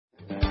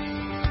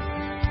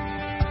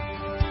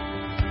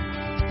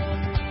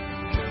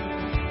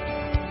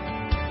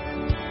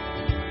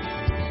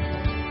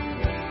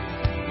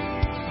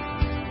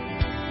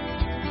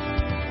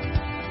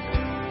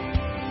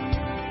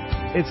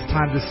It's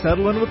time to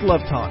settle in with Love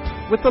Talk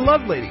with the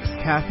Love Ladies,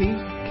 Kathy,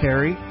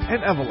 Carrie,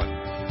 and Evelyn.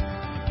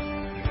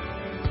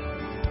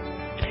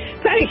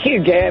 Thank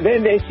you,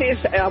 Gavin. This is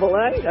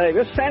Evelyn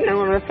Davison. I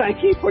want to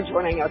thank you for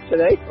joining us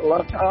today for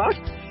Love Talk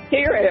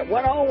here at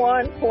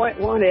 101.1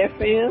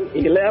 FM,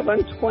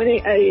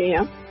 1120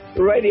 AM,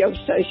 radio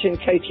station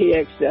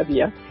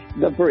KTXW,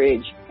 The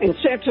Bridge. In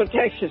Central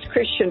Texas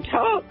Christian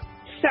Talk,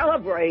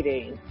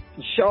 celebrating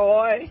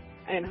joy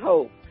and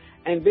hope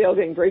and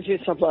building bridges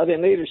of love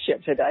and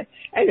leadership today.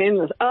 And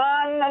on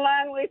the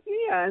line with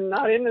me, and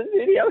not in the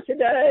video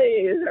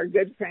today, is our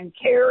good friend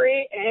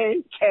Carrie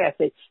and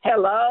Kathy.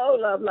 Hello,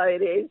 love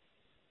ladies.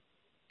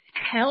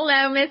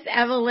 Hello, Miss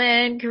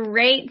Evelyn.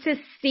 Great to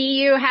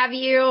see you, have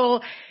you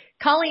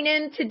calling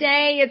in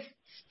today. It's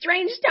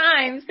strange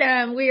times.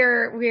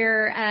 We're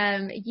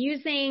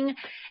using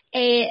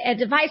a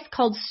device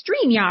called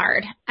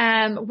StreamYard,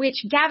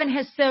 which Gavin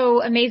has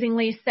so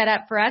amazingly set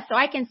up for us. So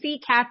I can see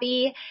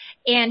Kathy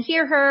and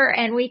hear her,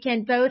 and we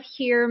can both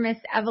hear Miss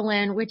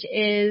Evelyn, which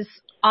is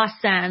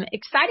awesome.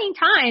 Exciting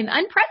time,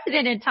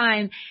 unprecedented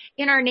time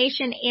in our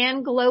nation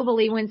and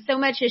globally when so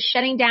much is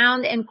shutting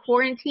down and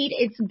quarantined.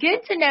 It's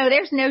good to know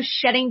there's no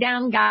shutting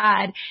down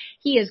God.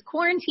 He is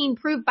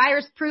quarantine-proof,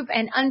 virus-proof,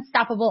 and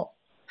unstoppable.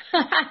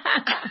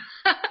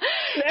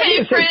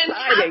 Hey, friends,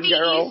 happy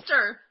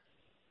Easter.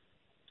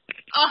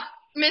 Oh,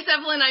 Miss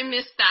Evelyn, I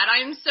missed that.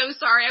 I'm so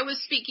sorry. I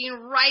was speaking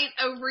right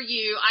over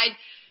you.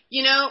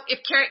 If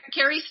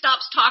Carrie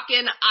stops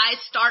talking, I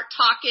start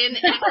talking,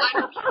 and I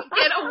don't even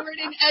get a word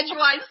in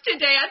edgewise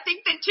today. I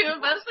think the two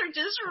of us are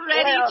just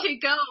ready to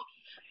go.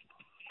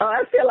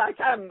 I feel like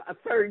I'm a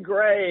third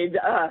grade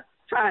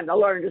trying to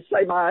learn to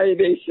say my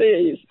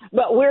ABCs.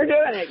 But we're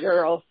doing it,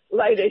 girls.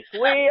 Ladies,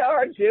 we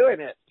are doing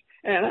it.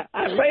 And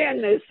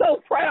Ben is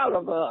so proud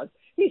of us.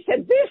 He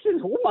said, "This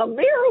is a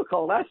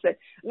miracle." I said,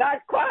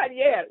 "Not quite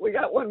yet. We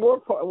got one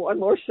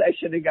more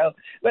session to go,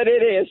 but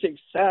it is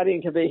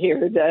exciting to be here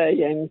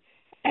today."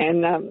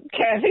 And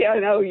Kathy, I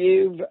know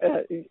you've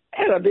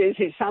had a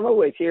busy summer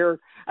with a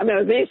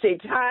busy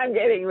time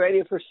getting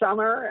ready for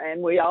summer,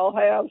 and we all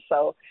have.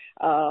 So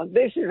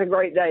this is a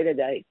great day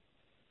today.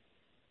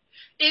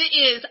 It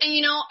is.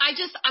 And,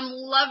 I'm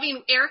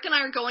loving, Eric and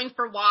I are going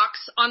for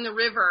walks on the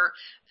river.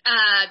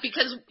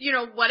 Because,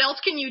 what else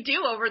can you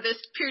do over this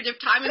period of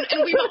time?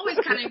 And we've always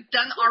kind of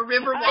done our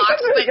river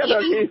walks, but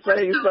even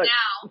more so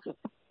now.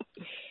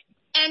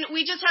 And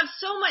we just have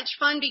so much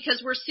fun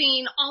because we're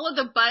seeing all of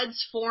the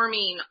buds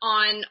forming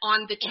on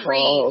the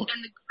trees,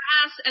 and the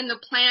grass and the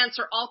plants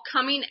are all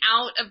coming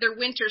out of their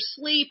winter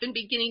sleep and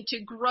beginning to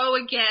grow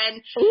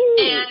again. Ooh.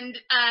 And,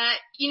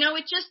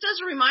 it just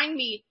does remind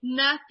me,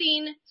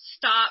 nothing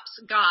stops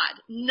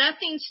God.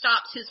 Nothing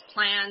stops his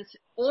plans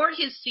or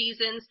his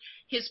seasons.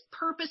 His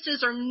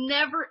purposes are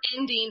never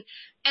ending.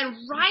 And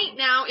right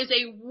now is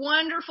a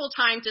wonderful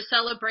time to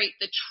celebrate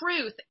the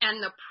truth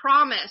and the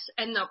promise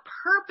and the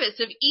purpose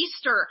of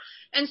Easter.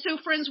 And so,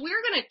 friends,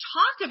 we're going to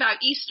talk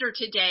about Easter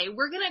today.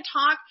 We're going to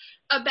talk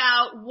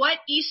about what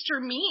Easter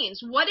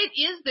means, what it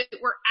is that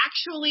we're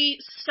actually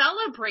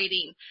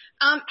celebrating.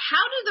 How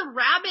do the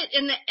rabbit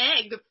and the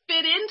egg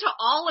fit into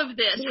all of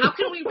this? How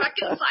can we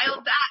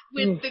reconcile that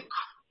with the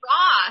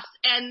cross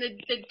and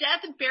the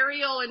death,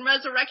 burial, and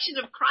resurrection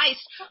of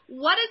Christ?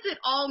 What does it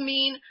all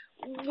mean?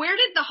 Where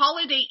did the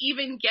holiday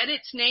even get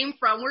its name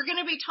from? We're going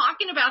to be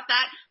talking about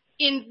that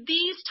in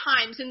these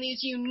times, in these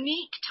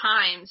unique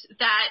times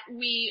that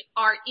we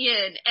are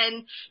in.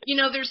 And,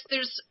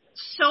 there's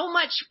so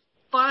much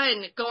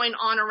fun going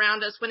on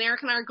around us. When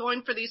Eric and I are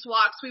going for these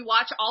walks, we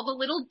watch all the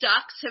little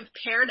ducks have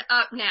paired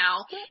up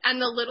now,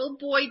 and the little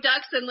boy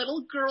ducks and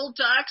little girl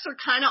ducks are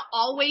kind of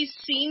always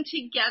seen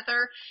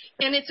together,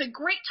 and it's a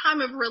great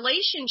time of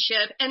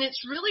relationship, and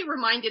it's really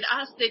reminded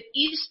us that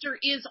Easter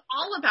is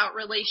all about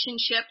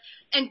relationship.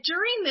 And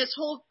during this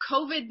whole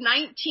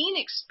COVID-19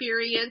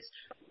 experience,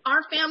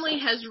 our family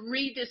has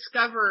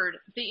rediscovered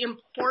the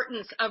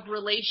importance of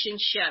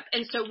relationship,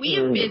 and so we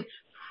have been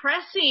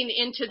pressing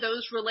into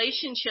those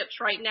relationships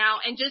right now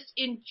and just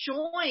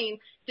enjoying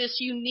this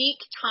unique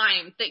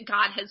time that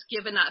God has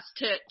given us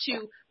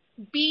to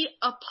be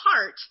a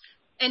part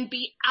and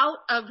be out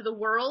of the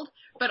world,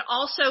 but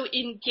also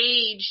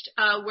engaged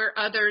where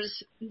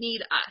others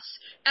need us.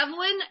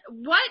 Evelyn,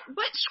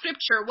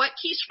 what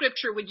key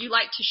scripture would you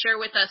like to share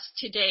with us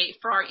today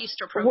for our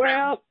Easter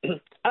program? Well,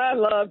 I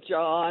love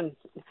John.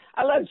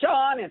 I love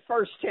John in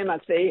 1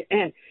 Timothy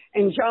and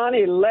in John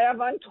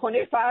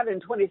 11:25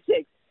 and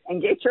 26. And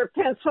get your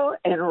pencil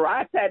and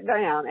write that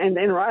down, and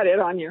then write it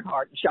on your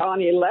heart. John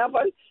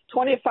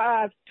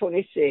 11:25,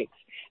 26.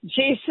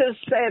 Jesus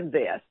said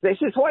this. This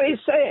is what he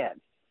said.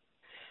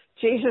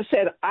 Jesus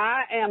said,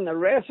 "I am the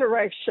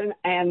resurrection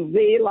and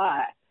the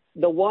life.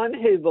 The one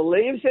who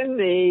believes in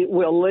me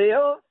will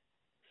live,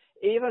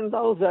 even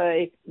though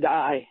they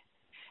die.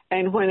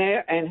 And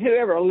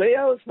whoever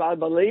lives by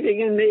believing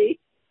in me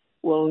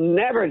will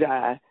never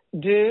die.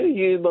 Do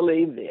you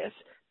believe this?"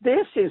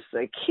 This is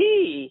the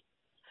key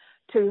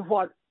to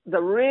what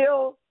the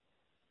real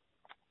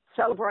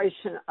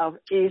celebration of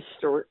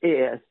Easter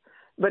is.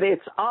 but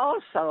it's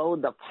also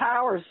the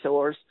power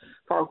source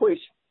for which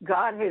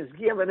God has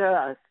given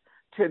us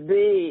to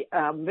be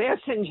a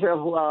messenger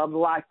of love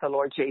like the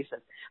Lord Jesus.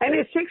 And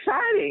it's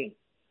exciting,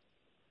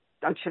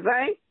 don't you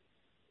think?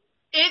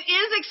 It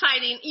is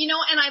exciting,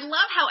 and I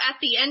love how at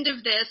the end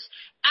of this,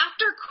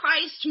 after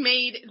Christ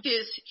made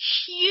this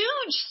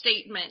huge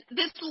statement,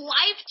 this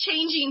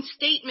life-changing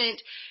statement,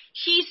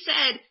 he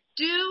said,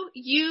 do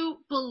you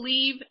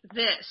believe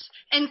this?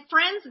 And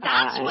friends,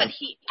 that's what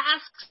he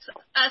asks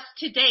us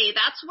today.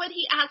 That's what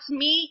he asks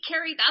me,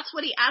 Carrie. That's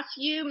what he asks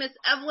you, Miss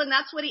Evelyn.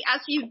 That's what he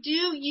asks you.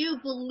 Do you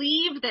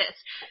believe this?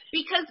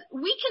 Because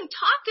we can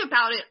talk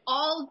about it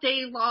all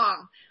day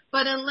long,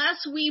 but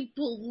unless we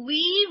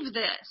believe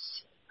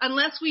this,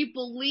 unless we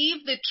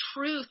believe the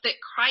truth that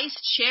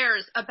Christ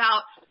shares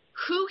about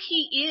who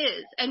he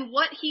is and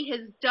what he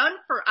has done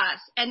for us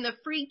and the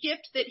free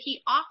gift that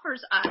he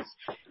offers us,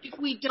 if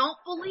we don't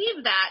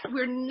believe that,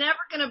 we're never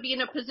going to be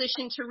in a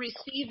position to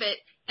receive it.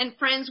 And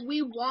friends,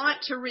 we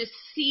want to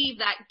receive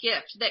that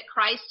gift that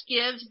Christ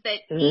gives,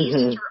 that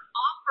Easter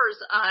offers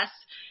us.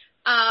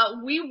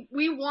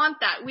 We want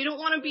that. We don't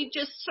want to be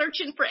just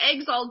searching for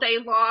eggs all day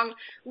long.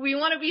 We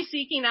want to be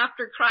seeking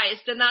after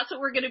Christ, and that's what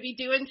we're going to be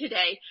doing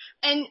today.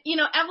 And,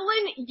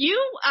 Evelyn,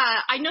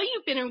 I know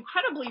you've been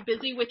incredibly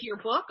busy with your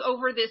book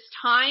over this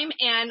time,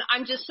 and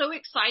I'm just so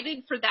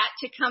excited for that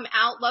to come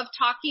out, Love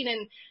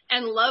Talking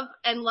and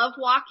Love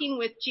Walking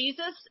with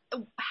Jesus.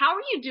 How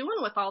are you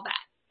doing with all that?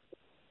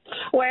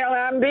 Well,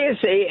 I'm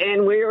busy,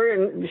 and we're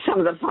in some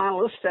of the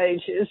final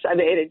stages of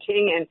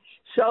editing, and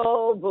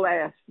so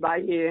blessed by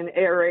you and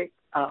Eric,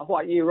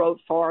 what you wrote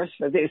for us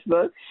for this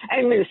book.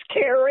 And Miss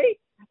Carrie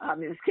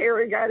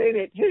got in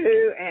it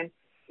too, and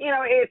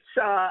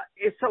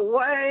it's a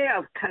way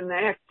of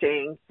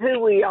connecting who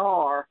we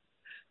are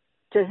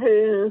to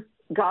who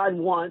God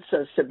wants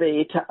us to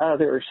be to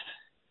others,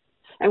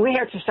 and we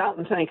have to stop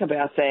and think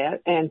about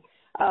that. And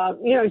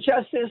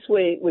just this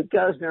week with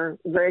Governor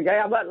Greg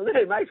Abbott,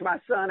 who makes my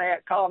son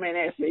call me and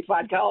ask me if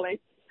I'd call him.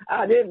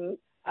 I didn't.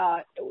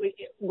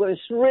 Was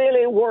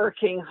really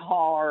working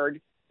hard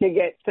to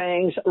get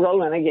things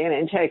rolling again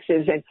in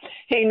Texas. And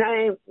he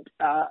named,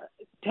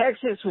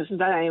 Texas was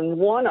named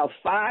one of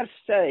 5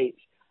 states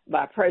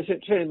by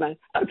President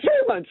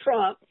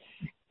Trump,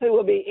 who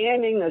will be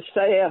ending the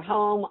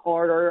stay-at-home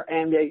order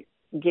and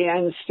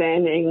begin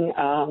standing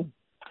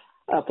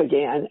up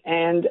again.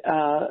 And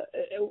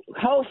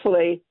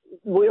hopefully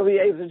we'll be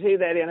able to do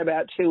that in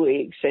about 2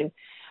 weeks. And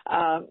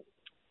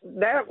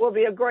that will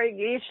be a great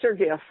Easter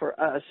gift for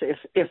us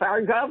if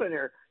our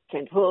governor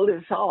can pull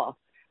this off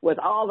with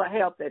all the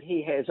help that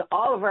he has,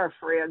 all of our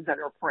friends that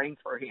are praying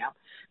for him,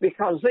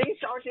 because these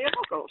are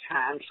difficult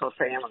times for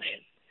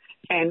families.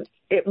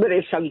 But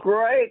it's a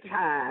great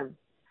time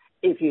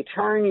if you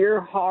turn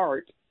your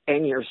heart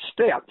and your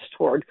steps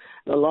toward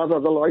the love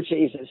of the Lord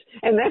Jesus.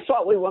 And that's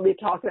what we will be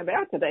talking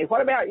about today.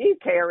 What about you,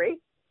 Carrie?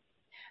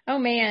 Oh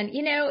man,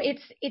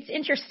 it's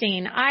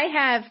interesting. I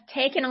have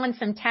taken on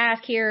some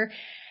tasks here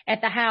at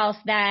the house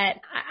that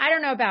I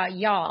don't know about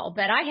y'all,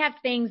 but I have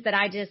things that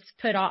I just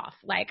put off.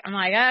 I'm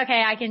like,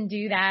 okay, I can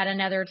do that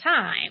another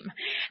time.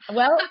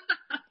 Well,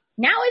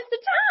 now is the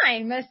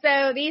time.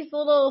 So these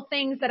little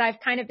things that I've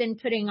kind of been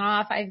putting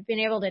off, I've been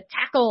able to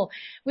tackle,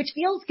 which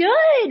feels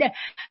good.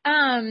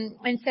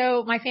 And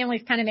so my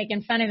family's kind of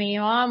making fun of me.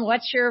 Mom,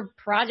 what's your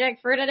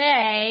project for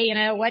today?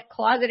 What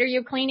closet are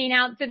you cleaning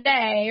out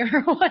today,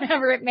 or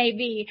whatever it may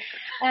be.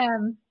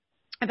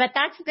 But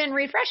that's been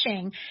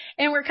refreshing.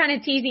 And we're kind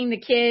of teasing the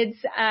kids.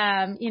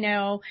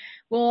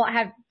 We'll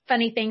have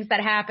funny things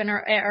that happen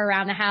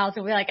around the house,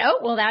 and we're like,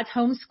 oh, well, that's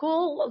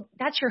homeschool.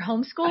 That's your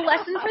homeschool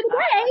lesson for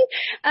the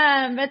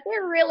day. But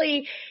they're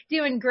really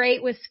doing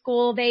great with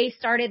school. They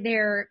started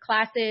their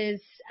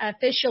classes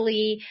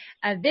officially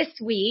this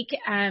week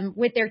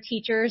with their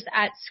teachers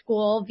at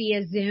school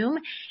via Zoom,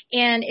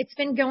 and it's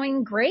been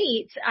going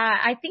great.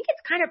 I think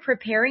it's kind of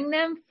preparing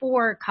them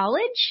for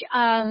college,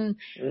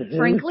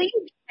 frankly.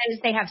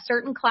 Because they have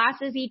certain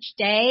classes each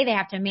day. They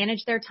have to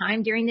manage their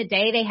time during the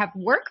day. They have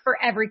work for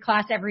every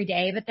class every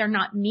day, but they're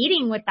not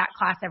meeting with that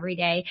class every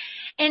day.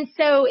 And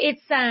so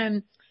it's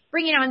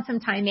bringing on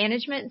some time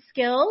management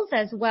skills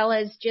as well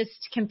as just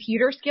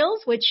computer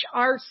skills, which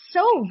are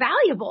so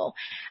valuable.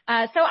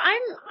 So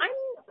I'm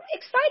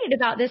excited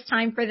about this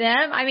time for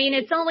them. I mean,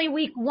 it's only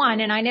week 1,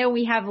 and I know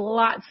we have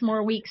lots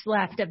more weeks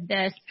left of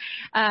this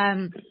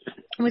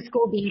with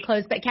school being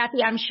closed. But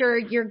Kathy, I'm sure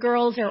your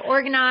girls are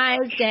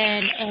organized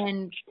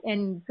and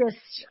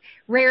just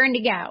raring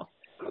to go.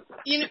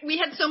 We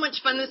had so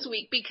much fun this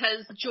week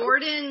because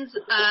Jordan's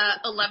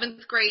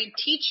 11th grade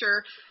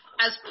teacher,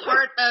 as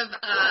part of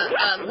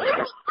a liberal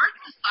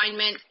arts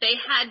assignment, they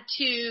had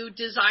to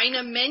design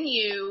a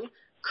menu,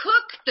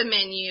 cook the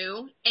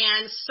menu,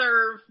 and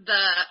serve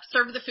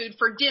the food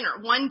for dinner,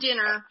 one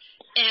dinner.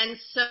 And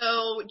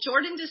so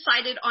Jordan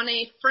decided on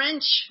a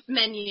French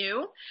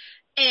menu,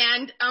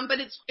 and but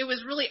it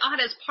was really odd.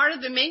 As part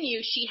of the menu,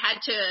 she had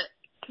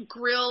to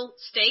grill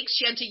steaks.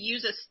 She had to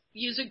use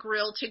use a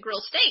grill to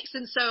grill steaks.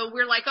 And so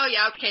we're like, oh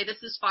yeah, okay,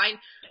 this is fine.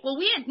 Well,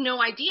 we had no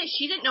idea.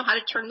 She didn't know how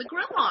to turn the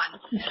grill on.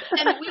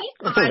 And we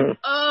thought,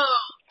 oh,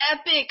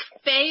 epic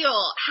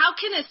fail. How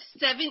can a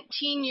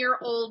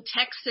 17-year-old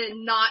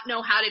Texan not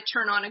know how to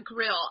turn on a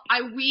grill?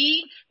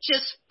 We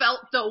just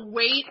felt the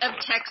weight of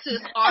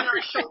Texas on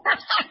our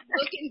shoulders,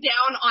 looking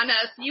down on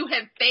us. You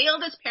have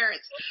failed as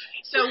parents.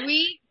 So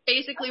we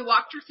basically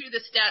walked her through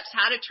the steps,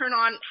 how to turn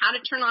on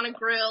a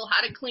grill,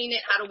 how to clean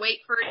it, how to wait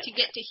for it to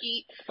get to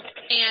heat.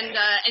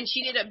 And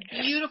she did a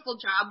beautiful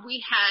job.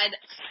 We had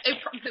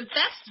the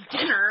best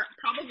dinner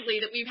probably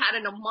that we've had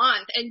in a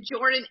month. And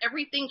Jordan,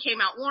 everything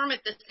came out warm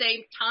at the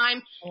same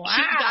time. Wow.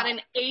 She got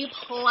an A+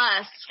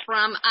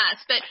 from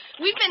us. But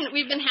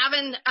we've been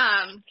having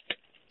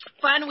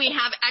fun. We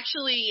have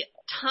actually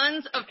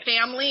tons of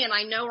family, and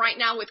I know right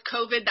now with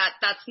COVID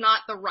that's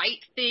not the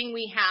right thing.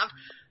 We have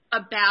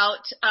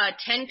about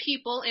 10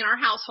 people in our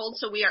household,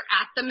 so we are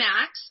at the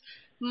max.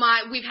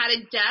 We've had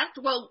a death.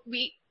 Well,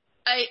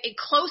 a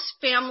close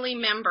family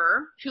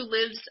member who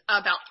lives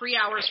about 3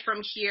 hours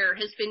from here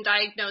has been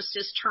diagnosed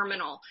as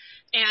terminal.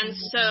 And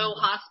so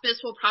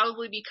hospice will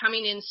probably be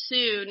coming in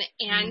soon.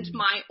 And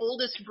my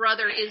oldest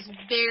brother is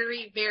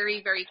very,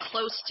 very, very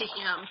close to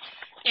him.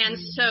 And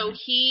so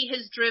he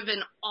has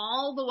driven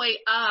all the way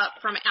up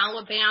from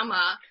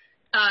Alabama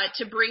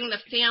to bring the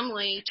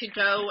family to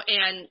go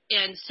and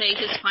say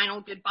his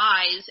final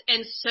goodbyes.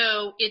 And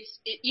so it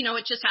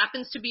just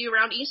happens to be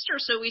around Easter.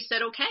 So we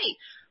said, okay,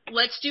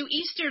 let's do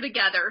Easter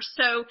together.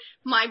 So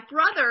my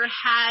brother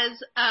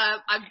has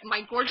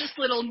my gorgeous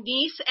little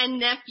niece and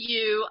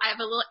nephew. I have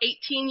a little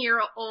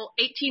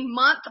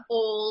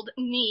 18-month-old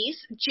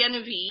niece,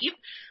 Genevieve,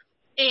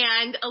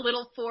 and a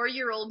little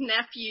 4-year-old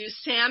nephew,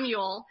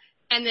 Samuel,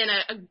 and then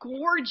a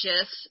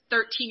gorgeous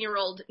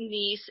 13-year-old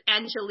niece,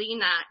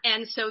 Angelina.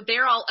 And so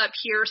they're all up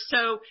here.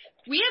 So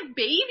we have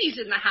babies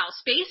in the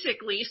house,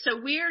 basically. So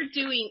we're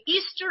doing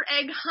Easter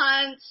egg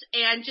hunts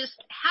and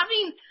just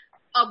having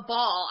a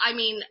ball. I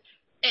mean,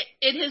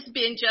 it has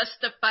been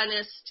just the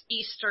funnest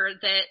Easter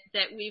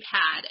that we've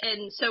had.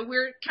 And so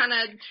we're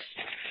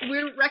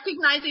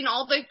recognizing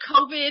all the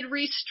COVID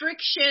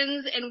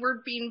restrictions, and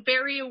we're being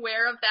very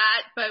aware of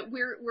that, but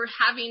we're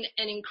having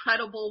an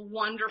incredible,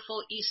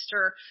 wonderful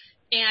Easter,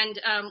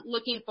 and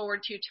looking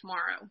forward to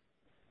tomorrow.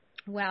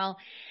 Well,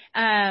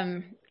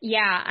 I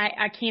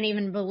can't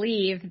even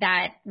believe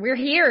that we're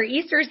here.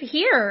 Easter's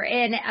here.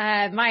 And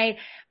my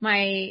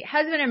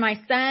husband and my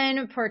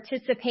son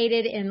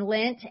participated in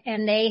Lent,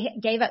 and they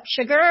gave up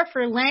sugar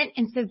for Lent.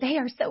 And so they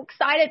are so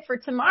excited for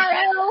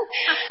tomorrow.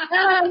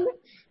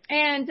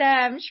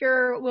 I'm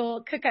sure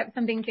we'll cook up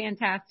something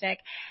fantastic.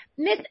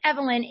 Miss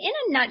Evelyn, in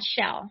a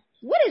nutshell,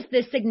 what is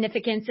the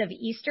significance of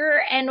Easter,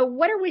 and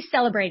what are we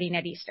celebrating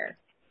at Easter?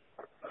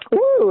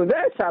 Ooh,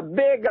 that's a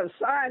big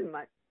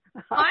assignment.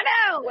 I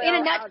know. Well, in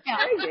a nutshell.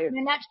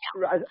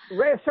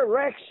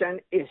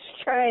 Resurrection is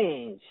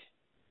change.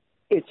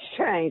 It's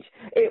change.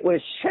 It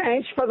was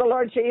change for the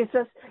Lord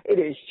Jesus. It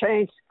is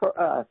change for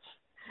us.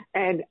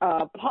 And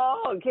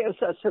Paul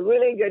gives us a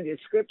really good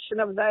description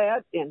of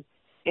that in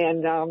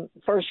 1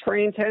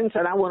 Corinthians,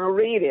 and I want to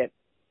read it.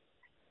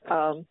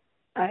 I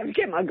have to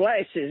get my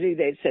glasses.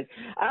 They said,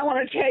 I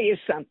want to tell you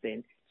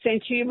something.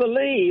 Since you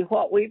believe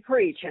what we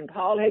preach, and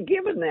Paul had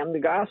given them the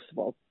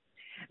gospel,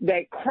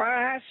 that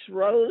Christ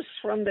rose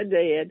from the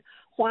dead,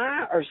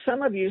 why are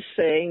some of you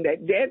saying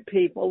that dead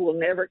people will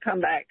never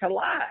come back to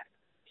life?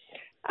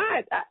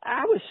 I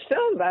was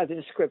stunned by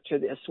this scripture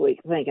this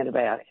week thinking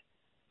about it.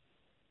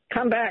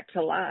 Come back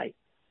to life.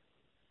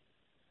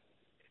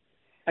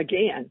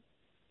 Again,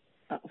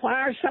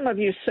 why are some of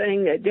you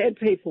saying that dead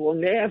people will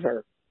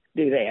never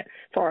do that?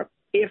 For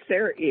if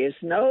there is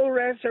no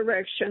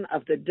resurrection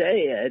of the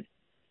dead,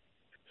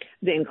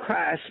 then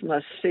Christ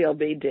must still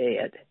be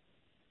dead.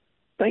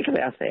 Think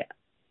about that.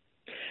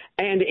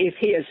 And if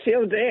he is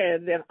still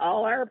dead, then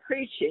all our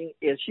preaching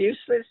is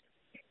useless,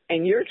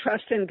 and your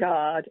trust in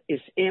God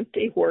is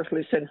empty,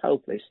 worthless, and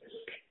hopeless.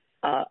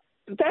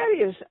 That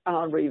is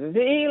a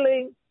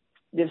revealing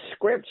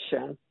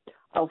description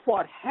of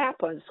what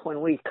happens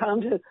when we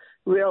come to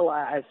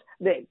realize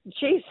that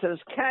Jesus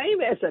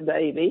came as a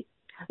baby,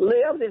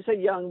 lived as a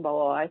young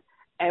boy,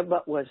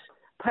 but was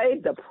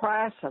paid the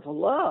price of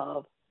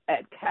love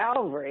at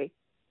Calvary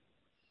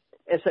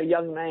as a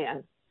young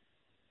man.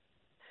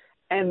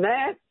 And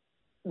that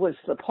was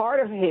the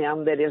part of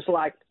him that is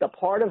like the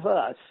part of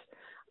us,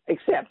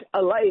 except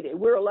a lady.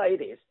 We're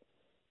ladies.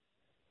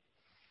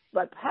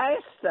 But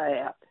past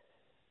that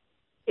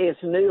is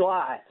new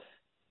life.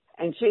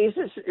 And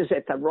Jesus is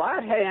at the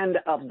right hand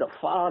of the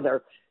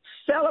Father,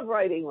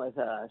 celebrating with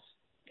us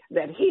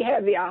that he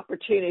had the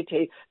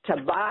opportunity to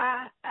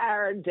buy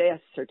our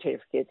death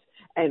certificates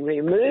and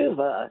remove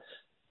us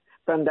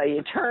from the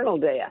eternal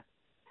death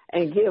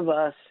and give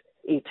us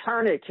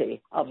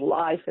eternity of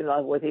life and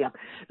love with him.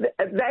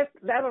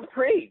 That'll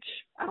preach.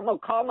 I'm going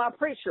to call my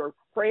preacher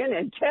friend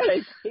and tell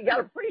him he got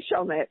to preach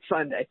on that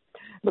Sunday,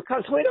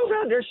 because we don't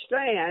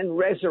understand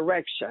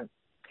resurrection.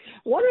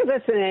 One of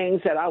the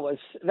things that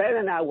Van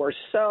and I were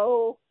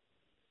so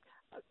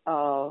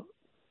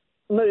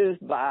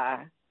moved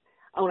by.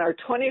 On our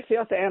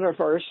 25th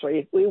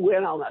anniversary, we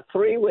went on a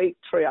 3-week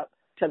trip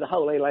to the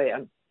Holy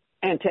Land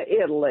and to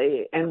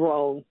Italy and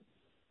Rome.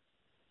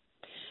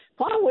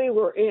 While we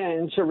were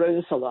in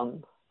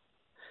Jerusalem,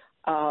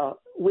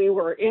 we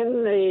were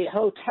in the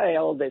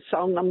hotel that's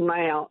on the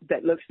mount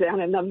that looks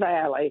down in the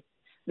valley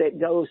that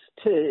goes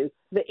to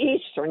the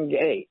Eastern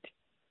Gate,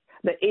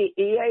 the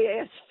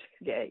EAS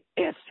Gate,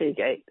 ST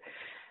Gate.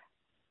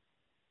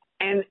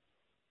 And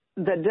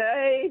the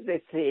day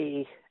that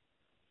the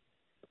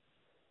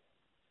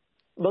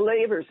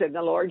believers in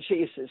the Lord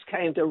Jesus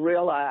came to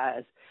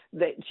realize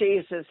that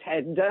Jesus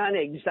had done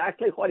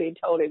exactly what he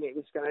told him he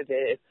was going to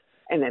do,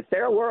 and that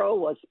their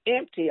world was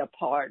empty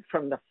apart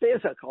from the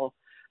physical,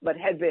 but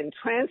had been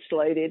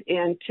translated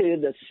into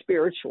the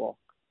spiritual.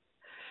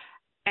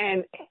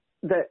 And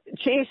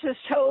Jesus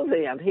told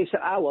them, he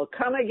said, I will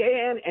come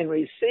again and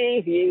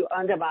receive you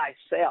unto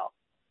myself,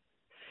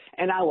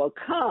 and I will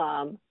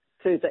come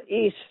through the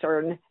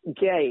Eastern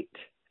Gate.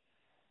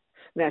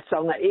 That's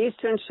on the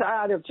eastern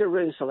side of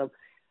Jerusalem.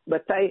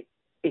 But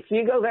if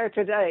you go there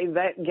today,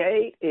 that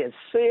gate is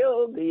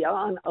sealed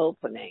beyond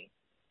opening.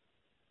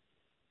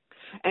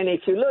 And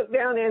if you look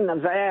down in the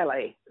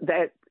valley,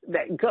 that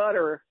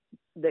gutter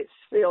that's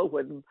filled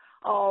with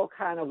all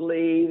kind of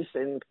leaves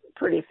and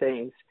pretty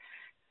things,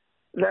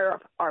 there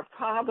are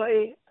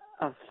probably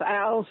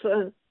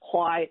 1,000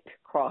 white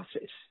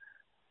crosses.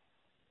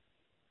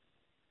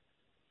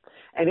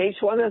 And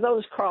each one of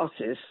those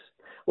crosses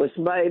was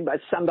made by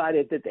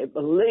somebody that they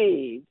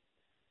believed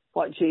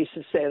what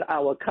Jesus said, I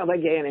will come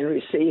again and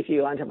receive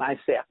you unto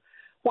myself.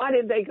 Why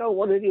did they go?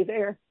 What did he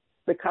there?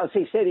 Because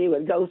he said he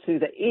would go through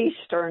the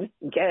Eastern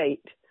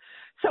Gate.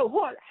 So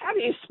how do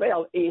you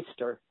spell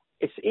Easter?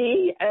 It's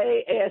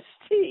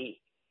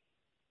E-A-S-T.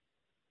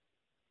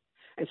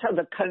 And so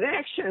the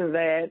connection of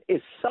that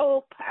is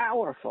so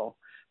powerful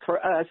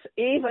for us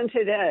even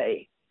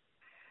today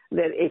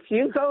that if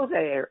you go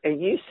there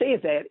and you see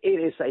that, it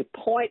is a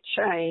point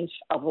change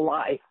of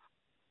life.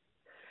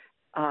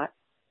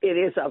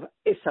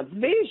 It's a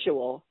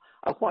visual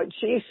of what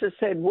Jesus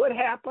said would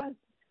happen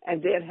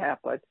and did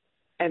happen.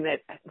 And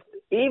that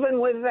even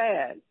with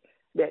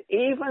that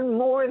even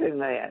more than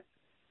that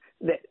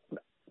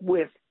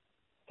with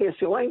his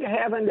going to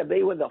heaven to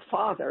be with the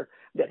Father,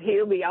 that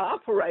he'll be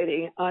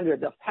operating under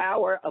the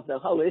power of the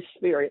Holy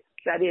Spirit.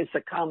 That is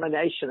the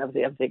combination of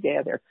them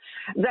together.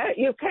 That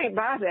you can't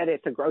buy that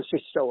at the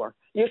grocery store.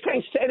 You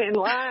can't sit in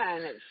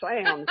line at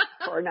Sam's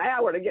for an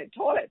hour to get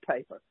toilet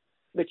paper.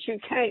 But you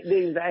can't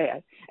do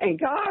that. And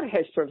God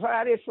has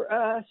provided for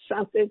us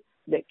something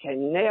that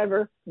can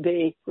never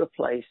be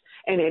replaced.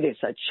 And it is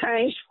a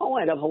change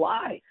point of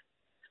life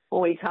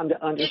when we come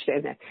to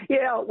understand that.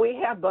 Yeah,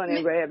 we have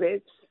bunny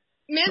rabbits.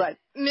 Miss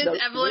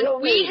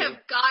Evelyn, we have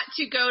got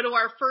to go to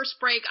our first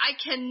break. I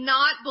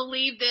cannot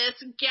believe this.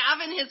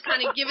 Gavin has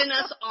kind of given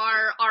us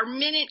our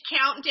minute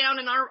countdown,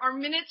 and our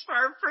minutes for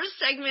our first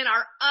segment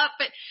are up.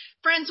 But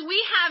friends,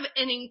 we have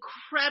an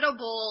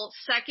incredible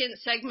second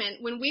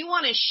segment when we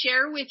want to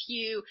share with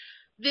you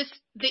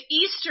the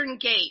Eastern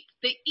Gate,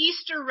 the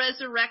Easter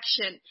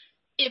resurrection.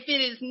 If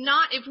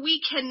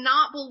we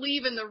cannot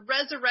believe in the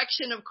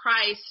resurrection of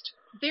Christ,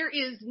 there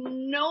is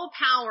no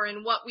power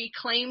in what we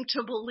claim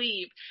to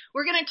believe.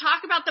 We're going to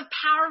talk about the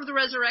power of the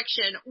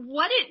resurrection,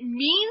 what it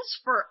means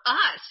for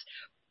us.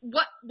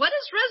 What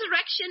does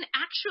resurrection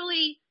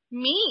actually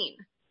mean?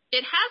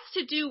 It has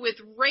to do with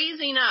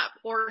raising up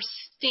or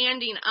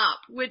standing up,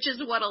 which is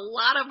what a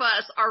lot of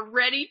us are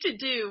ready to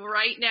do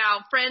right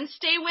now. Friends,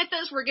 stay with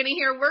us. We're going to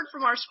hear a word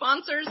from our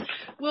sponsors.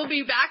 We'll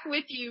be back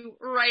with you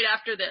right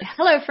after this.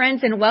 Hello,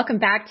 friends, and welcome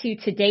back to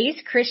today's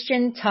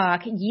Christian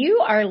Talk. You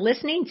are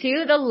listening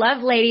to the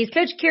Love Ladies,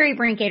 Coach Carrie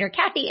Brinkater,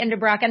 Kathy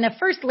Endebrock, and the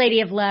First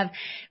Lady of Love,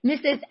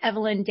 Mrs.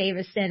 Evelyn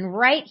Davison,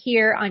 right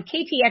here on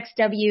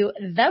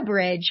KTXW, The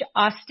Bridge,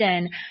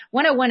 Austin,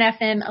 101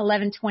 FM,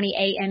 1120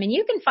 AM. And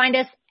you can find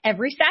us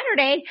every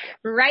Saturday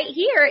right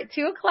here at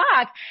 2:00.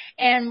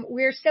 And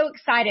we're so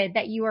excited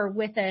that you are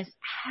with us.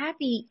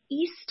 Happy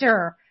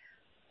Easter.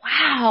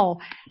 Wow.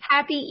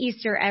 Happy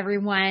Easter,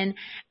 everyone.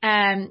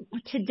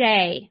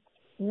 Today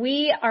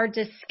we are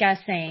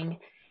discussing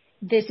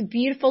this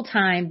beautiful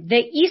time,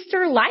 the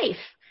Easter life.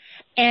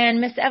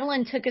 And Miss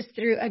Evelyn took us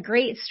through a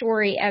great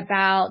story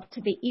about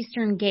the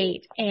Eastern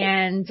Gate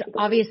and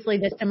obviously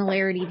the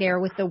similarity there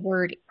with the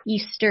word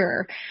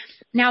Easter.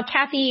 Now,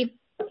 Kathy,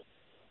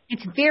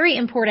 it's very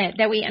important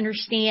that we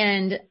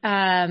understand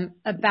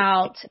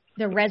about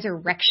the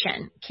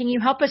resurrection. Can you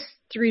help us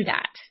through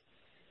that?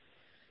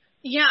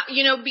 Yeah,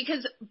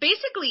 because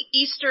basically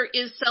Easter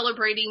is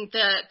celebrating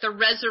the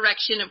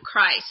resurrection of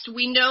Christ.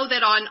 We know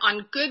that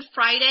on Good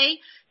Friday,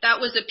 That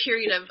was a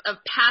period of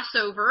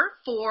Passover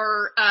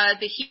for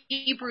the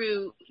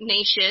Hebrew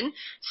nation,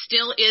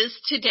 still is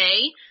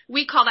today.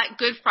 We call that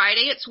Good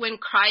Friday. It's when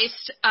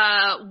Christ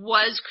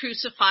was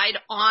crucified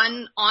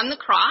on the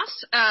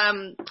cross.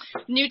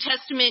 New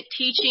Testament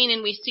teaching,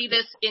 and we see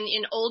this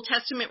in Old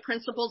Testament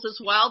principles as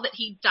well, that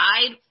he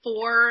died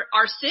for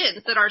our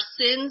sins, that our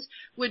sins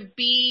would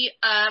be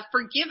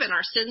forgiven.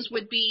 Our sins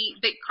would be,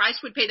 that Christ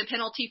would pay the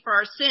penalty for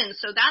our sins.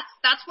 So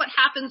that's what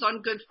happens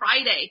on Good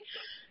Friday.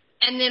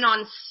 And then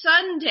on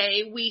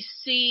Sunday, we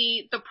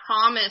see the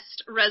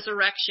promised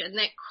resurrection,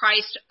 that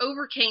Christ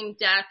overcame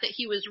death, that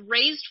he was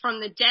raised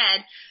from the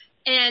dead.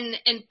 And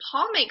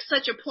Paul makes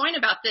such a point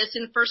about this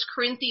in 1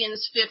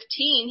 Corinthians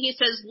 15. He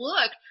says,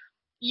 look,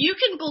 you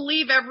can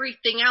believe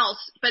everything else,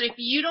 but if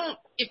you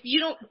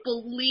don't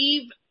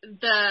believe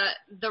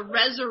the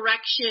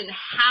resurrection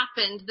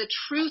happened, the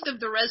truth of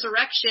the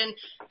resurrection,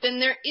 then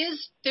there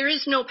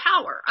is no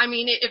power. I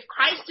mean, if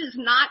Christ is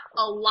not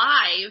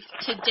alive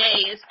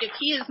today, if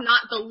he is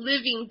not the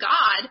living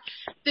God,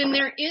 then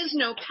there is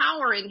no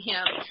power in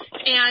him.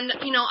 And,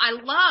 I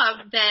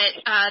love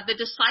that the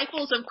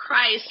disciples of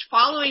Christ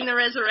following the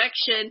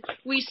resurrection,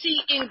 we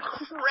see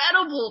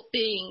incredible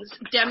things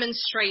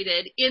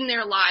demonstrated in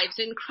their lives,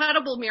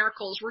 incredible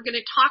miracles. We're going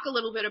to talk a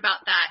little bit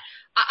about that.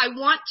 I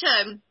want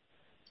to,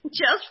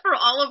 just for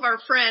all of our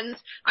friends,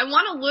 I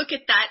want to look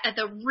at that, at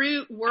the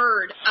root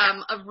word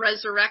of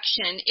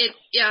resurrection.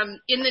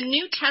 In the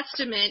New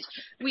Testament,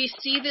 we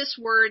see this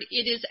word.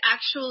 It is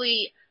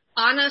actually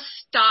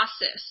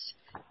anastasis,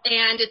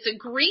 and it's a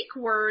Greek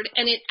word,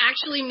 and it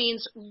actually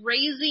means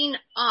raising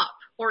up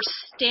or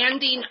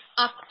standing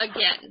up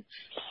again.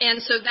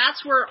 And so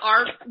that's where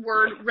our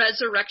word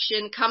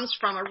resurrection comes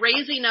from, a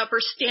raising up or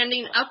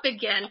standing up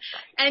again.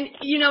 And,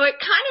 it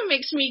kind of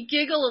makes me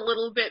giggle a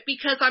little bit,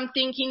 because I'm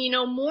thinking,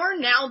 more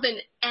now than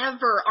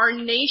ever, our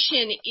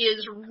nation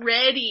is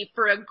ready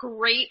for a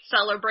great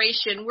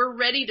celebration. We're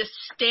ready to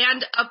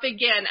stand up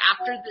again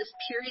after this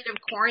period of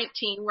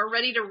quarantine. We're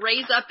ready to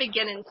raise up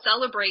again and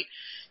celebrate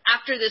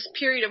after this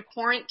period of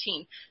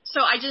quarantine.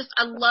 So I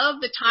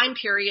love the time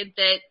period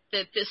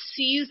that this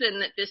season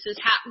that this is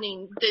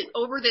happening, that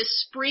over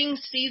this spring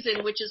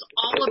season, which is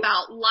all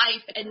about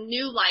life and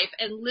new life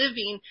and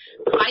living,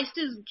 Christ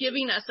is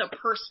giving us a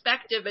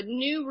perspective, a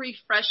new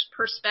refreshed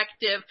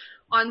perspective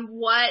on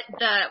what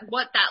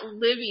that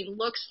living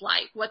looks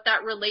like, what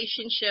that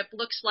relationship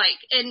looks like.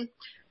 And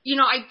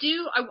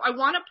I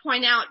want to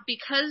point out,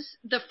 because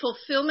the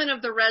fulfillment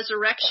of the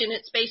resurrection,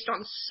 it's based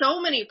on so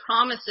many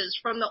promises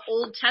from the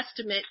Old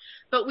Testament,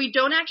 but we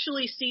don't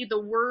actually see the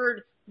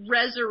word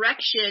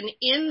resurrection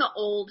in the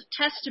Old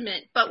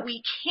Testament, but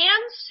we can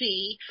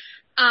see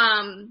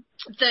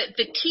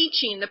the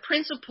teaching, the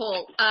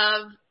principle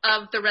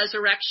of the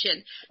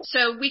resurrection.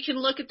 So we can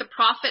look at the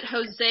prophet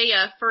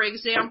Hosea, for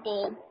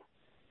example.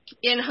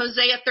 In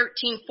Hosea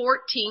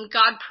 13:14,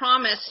 God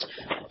promised,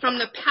 from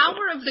the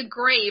power of the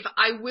grave,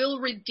 I will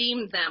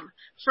redeem them.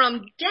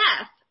 From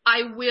death,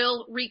 I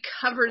will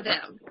recover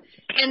them.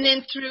 And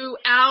then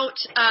throughout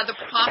the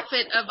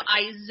prophet of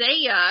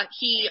Isaiah,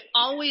 he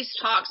always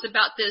talks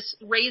about this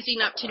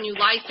raising up to new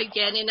life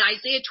again. In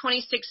Isaiah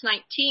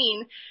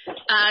 26:19,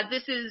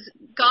 this is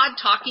God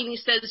talking. He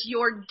says,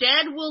 your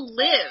dead will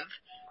live.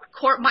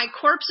 My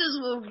corpses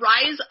will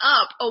rise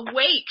up.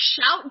 Awake,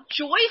 shout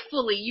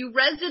joyfully, you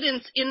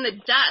residents in the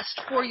dust,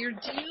 for your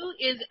dew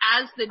is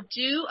as the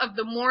dew of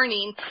the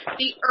morning.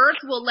 The earth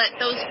will let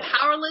those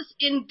powerless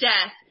in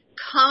death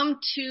come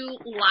to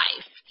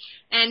life,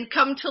 and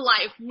come to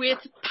life with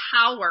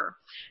power.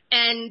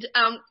 And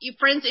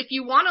friends, if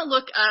you want to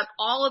look up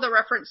all of the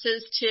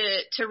references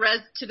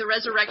to the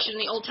resurrection in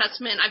the Old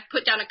Testament, I've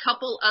put down a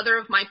couple other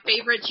of my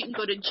favorites. You can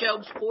go to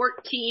Job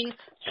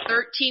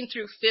 14:13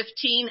 through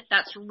 15.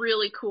 That's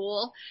really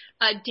cool.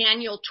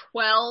 Daniel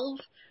 12,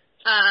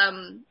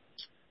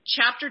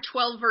 chapter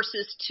 12,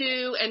 verses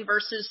 2 and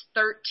verses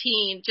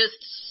 13. Just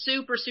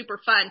super, super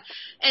fun.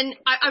 And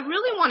I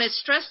really want to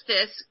stress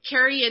this,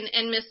 Carrie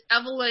and Miss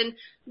Evelyn,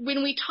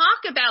 when we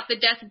talk about the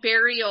death,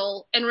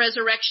 burial, and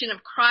resurrection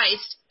of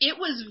Christ, it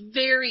was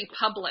very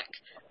public.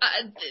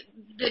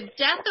 The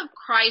death of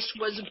Christ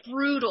was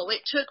brutal.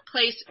 It took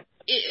place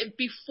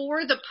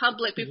before the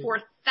public,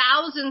 before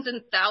thousands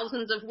and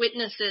thousands of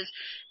witnesses.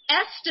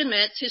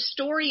 Estimates,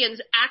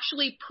 historians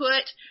actually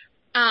put,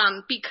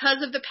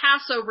 because of the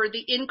Passover,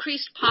 the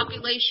increased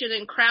population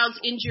and crowds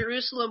in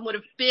Jerusalem would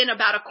have been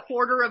about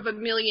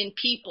 250,000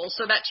 people,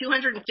 so about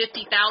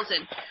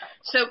 250,000.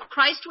 So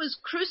Christ was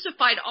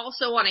crucified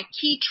also on a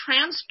key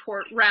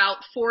transport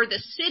route for the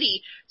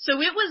city,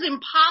 so it was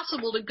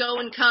impossible to go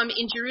and come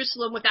in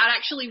Jerusalem without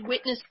actually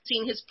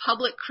witnessing his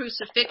public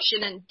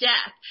crucifixion and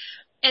death.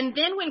 And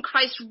then when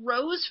Christ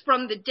rose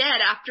from the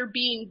dead after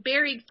being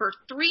buried for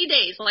 3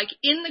 days, like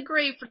in the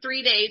grave for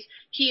 3 days,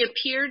 he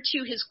appeared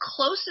to his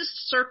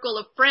closest circle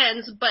of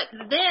friends, but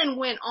then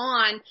went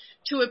on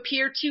to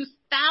appear to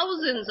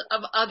thousands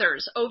of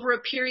others over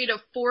a period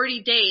of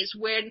 40 days,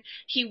 when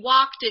he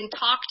walked and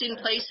talked in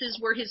places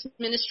where his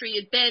ministry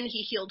had been.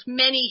 He healed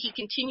many. He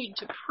continued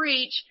to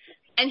preach.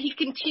 and he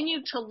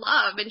continued to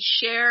love and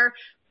share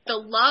the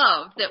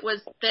love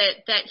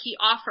that he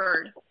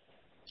offered.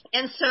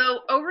 And so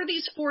over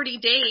these 40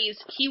 days,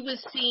 he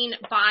was seen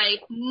by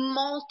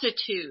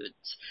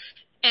multitudes.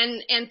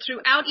 And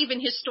throughout even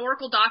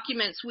historical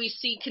documents, we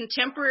see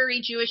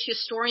contemporary Jewish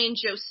historian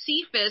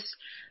Josephus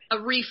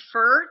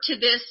refer to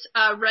this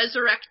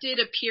resurrected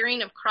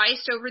appearing of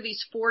Christ over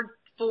these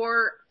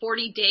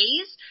 40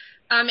 days.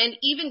 And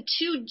even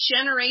 2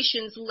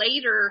 generations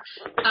later,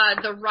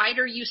 the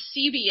writer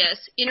Eusebius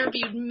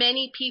interviewed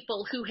many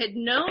people who had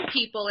known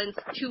people and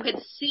who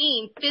had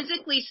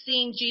physically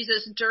seen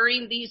Jesus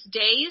during these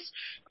days.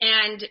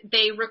 And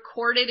they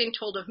recorded and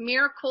told of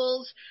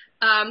miracles.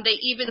 They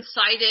even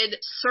cited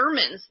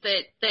sermons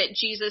that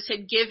Jesus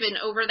had given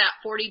over that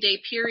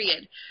 40-day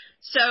period.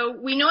 So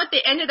we know at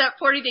the end of that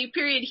 40-day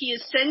period, he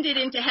ascended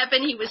into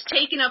heaven. He was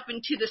taken up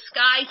into the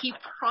sky. He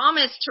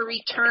promised to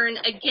return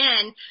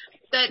again.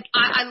 But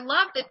I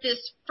love that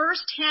this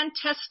firsthand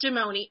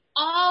testimony,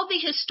 all the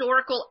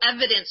historical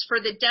evidence for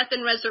the death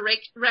and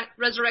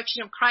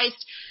resurrection of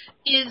Christ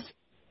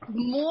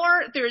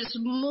there's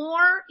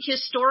more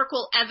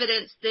historical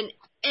evidence than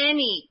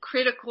any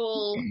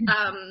critical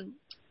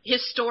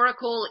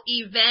historical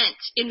event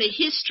in the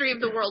history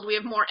of the world. We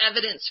have more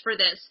evidence for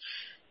this.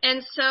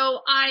 And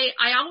so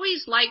I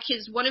always like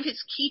one of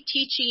his key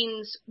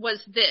teachings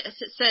was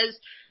this. It says,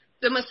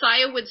 the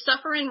Messiah would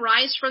suffer and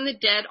rise from the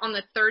dead on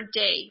the 3rd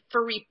day.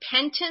 For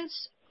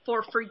repentance,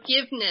 for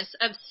forgiveness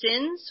of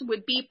sins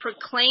would be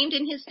proclaimed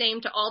in his name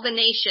to all the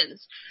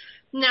nations.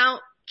 Now,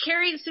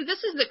 Carrie, so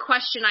this is the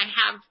question I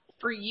have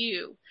for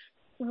you.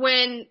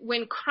 When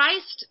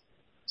Christ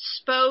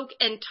spoke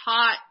and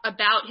taught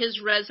about his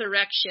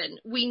resurrection,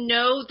 we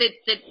know that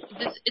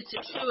it's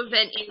a true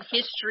event in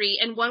history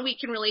and one we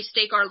can really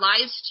stake our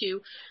lives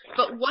to.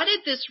 But what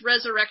did this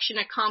resurrection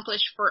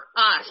accomplish for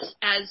us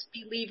as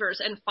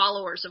believers and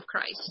followers of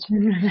Christ?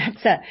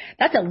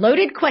 That's a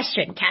loaded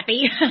question,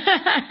 Kathy.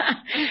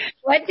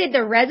 What did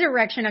the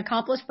resurrection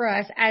accomplish for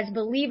us as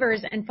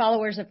believers and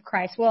followers of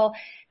Christ? Well,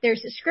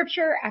 there's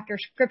scripture after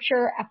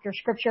scripture after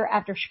scripture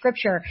after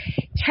scripture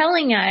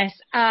telling us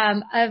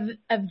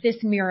of this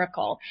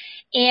miracle.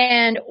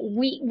 And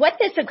what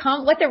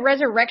the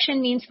resurrection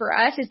means for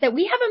us is that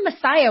we have a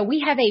Messiah.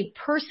 We have a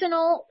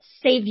personal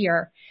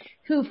Savior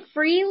who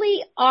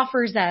freely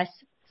offers us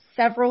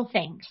several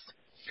things.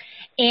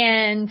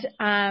 And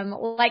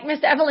like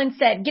Miss Evelyn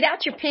said, get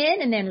out your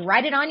pen and then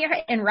write it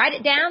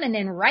down and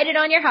then write it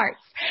on your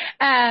hearts.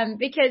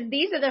 Because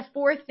these are the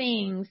 4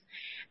 things,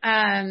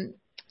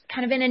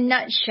 kind of in a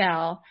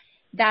nutshell,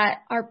 that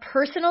our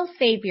personal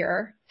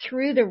Savior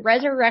through the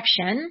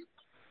resurrection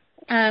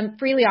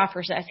freely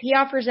offers us. He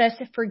offers us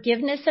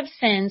forgiveness of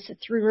sins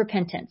through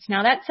repentance.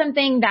 Now that's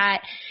something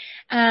that,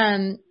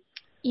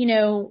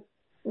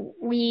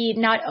 we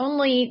not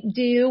only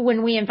do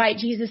when we invite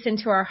Jesus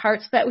into our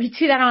hearts, but we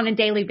do that on a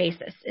daily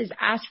basis, is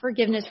ask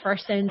forgiveness for our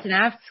sins and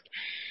ask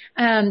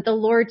the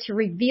Lord to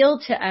reveal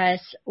to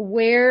us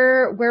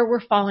where we're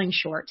falling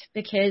short.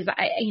 Because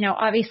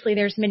obviously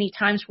there's many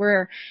times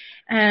where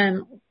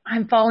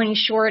I'm falling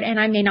short and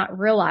I may not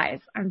realize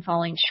I'm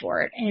falling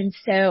short. And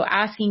so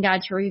asking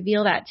God to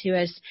reveal that to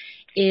us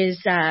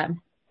is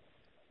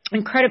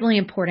incredibly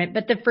important.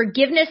 But the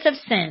forgiveness of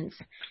sins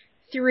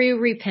through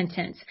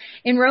repentance.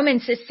 In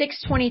Romans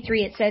 6:23,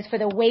 it says, for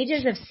the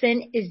wages of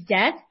sin is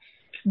death,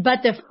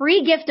 but the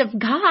free gift of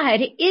God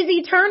is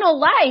eternal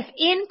life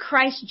in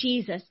Christ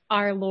Jesus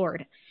our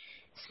Lord.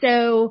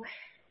 So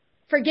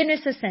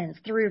forgiveness of sins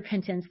through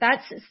repentance,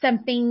 that's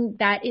something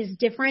that is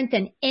different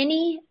than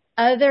any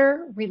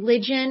other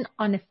religion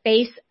on the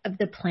face of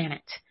the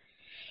planet.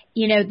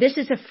 This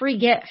is a free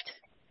gift.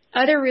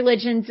 Other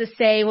religions that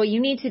say, well, you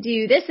need to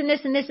do this and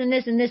this and this and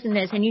this and this and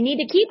this, and you need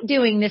to keep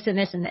doing this and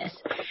this and this,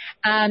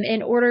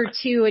 in order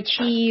to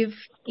achieve,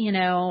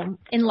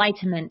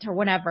 enlightenment or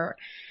whatever.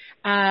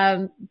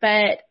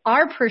 But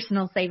our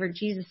personal Savior,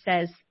 Jesus,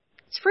 says,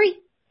 it's free.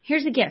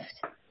 Here's a gift.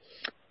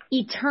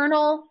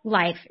 Eternal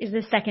life is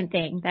the second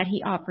thing that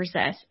he offers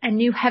us. A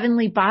new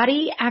heavenly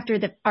body after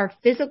our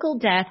physical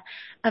death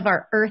of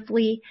our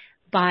earthly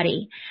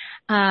body.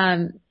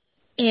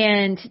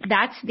 And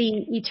that's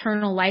the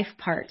eternal life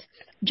part.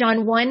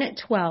 John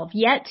 1:12.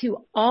 Yet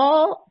to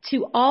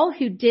all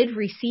who did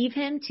receive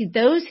him, to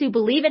those who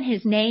believe in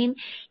his name,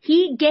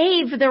 he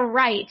gave the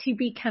right to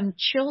become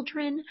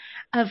children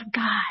of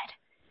God.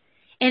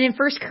 And in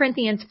 1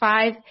 Corinthians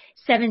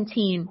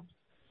 5:17,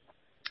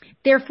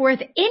 therefore,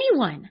 if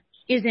anyone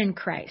is in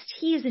Christ,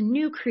 he is a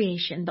new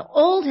creation. The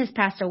old has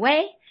passed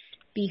away.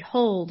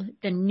 Behold,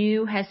 the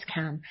new has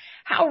come.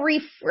 How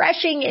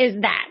refreshing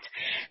is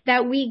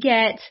that we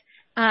get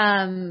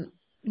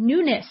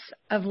newness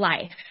of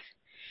life.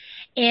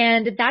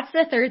 And that's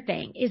the third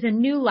thing, is a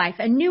new life,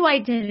 a new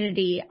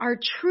identity, our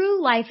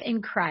true life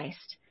in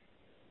Christ.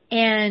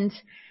 And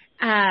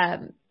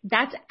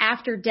that's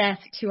after death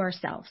to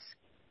ourselves,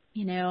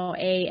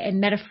 a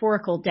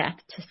metaphorical death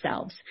to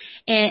selves.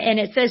 And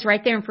it says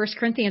right there in 1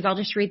 Corinthians, I'll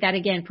just read that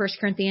again, 1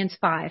 Corinthians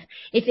 5.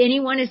 If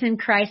anyone is in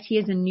Christ, he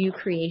is a new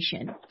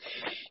creation.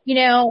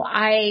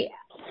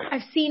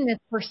 I've seen this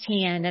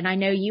firsthand, and I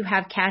know you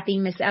have, Kathy,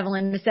 Miss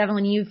Evelyn. Miss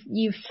Evelyn,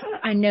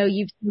 I know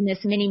you've seen this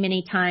many,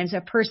 many times.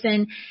 A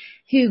person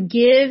who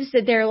gives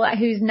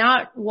who's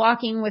not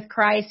walking with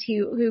Christ,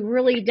 who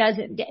really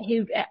doesn't,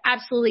 who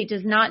absolutely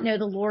does not know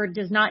the Lord,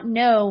 does not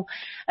know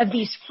of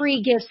these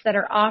free gifts that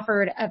are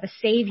offered of a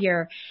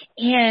Savior,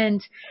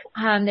 and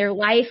their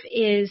life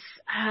is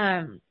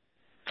kind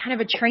of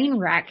a train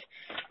wreck.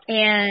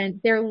 And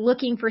they're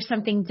looking for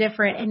something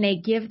different, and they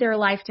give their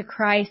life to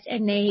Christ,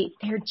 and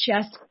they're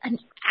just an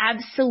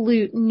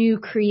absolute new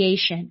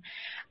creation,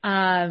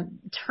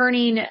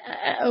 turning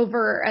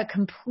over a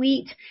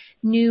complete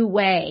new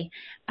way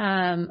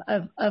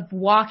of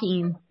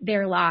walking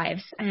their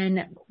lives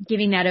and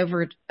giving that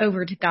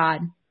over to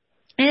God.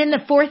 And then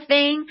the fourth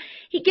thing,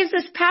 he gives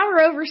us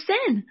power over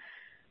sin.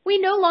 We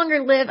no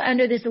longer live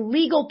under this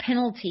legal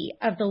penalty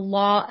of the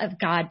law of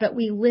God, but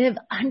we live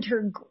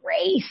under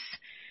grace.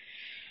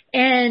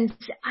 And,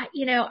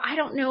 I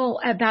don't know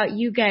about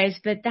you guys,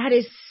 but that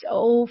is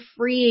so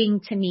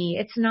freeing to me.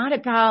 It's not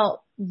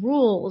about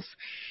rules.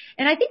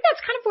 And I think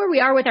that's kind of where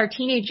we are with our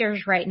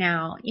teenagers right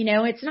now.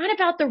 It's not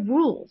about the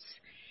rules.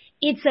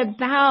 It's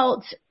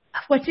about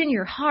what's in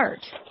your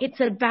heart. It's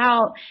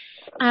about,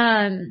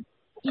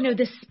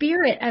 the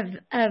spirit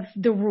of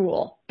the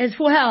rule as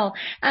well.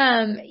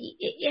 And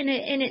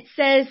it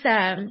says,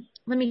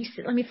 let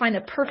me find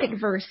the perfect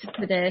verse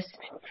for this.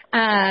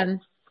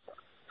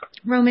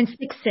 Romans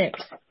 6:6.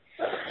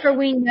 For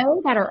we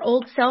know that our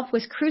old self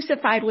was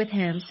crucified with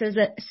him so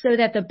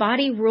that the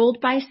body ruled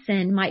by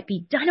sin might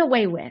be done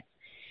away with,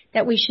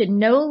 that we should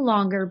no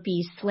longer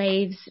be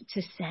slaves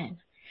to sin.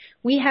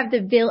 We have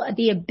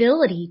the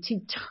ability to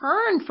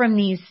turn from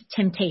these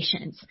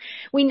temptations.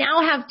 We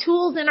now have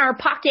tools in our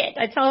pocket.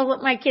 I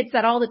tell my kids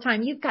that all the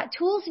time. You've got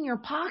tools in your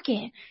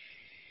pocket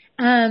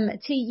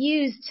to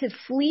use to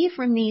flee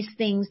from these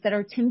things that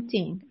are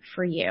tempting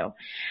for you.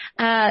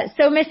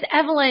 So Miss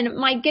Evelyn,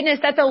 my goodness,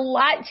 that's a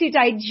lot to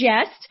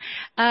digest.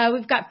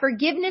 We've got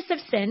forgiveness of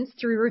sins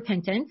through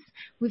repentance.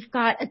 We've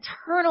got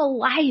eternal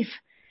life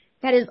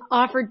that is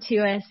offered to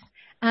us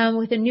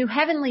with a new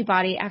heavenly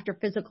body after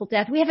physical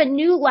death. We have a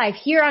new life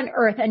here on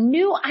earth, a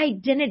new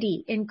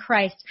identity in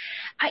Christ.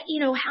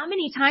 How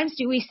many times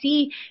do we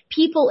see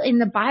people in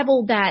the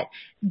Bible that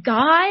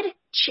God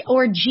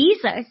or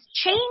Jesus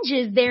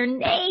changes their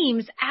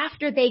names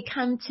after they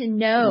come to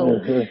know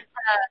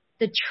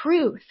the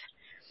truth?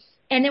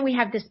 And then we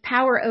have this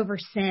power over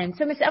sin.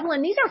 So Miss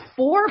Evelyn, these are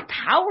 4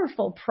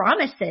 powerful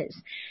promises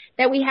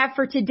that we have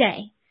for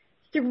today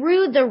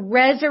through the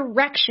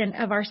resurrection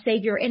of our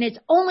Savior. And it's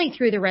only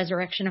through the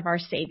resurrection of our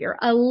Savior,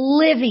 a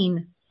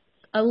living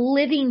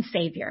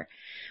Savior.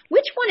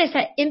 Which one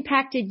has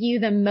impacted you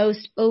the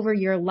most over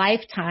your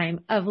lifetime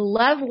of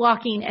love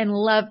walking and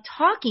love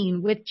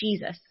talking with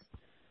Jesus?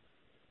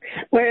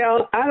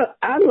 Well,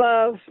 I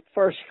love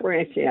 1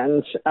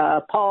 Corinthians,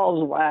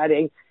 Paul's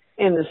writing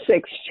in the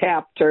 6th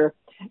chapter,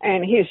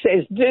 and he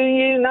says, do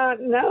you not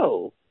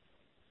know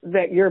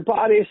that your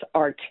bodies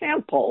are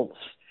temples,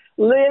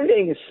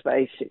 living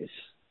spaces,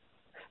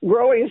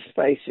 growing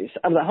spaces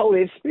of the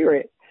Holy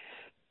Spirit,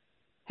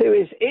 who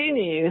is in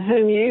you,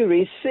 whom you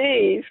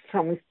received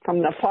from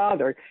the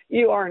Father?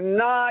 You are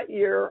not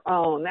your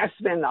own. That's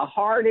been the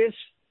hardest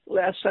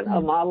lesson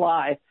of my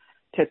life,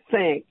 to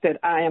think that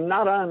I am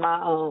not on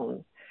my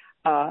own.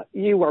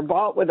 You were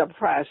bought with a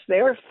price.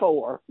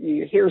 Therefore,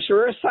 here's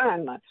your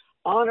assignment.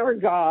 Honor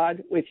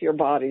God with your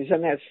bodies.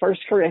 And that's 1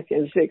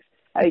 Corinthians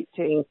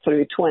 6:18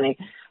 through 20.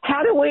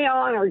 How do we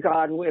honor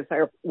God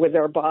with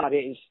our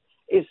bodies?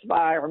 It's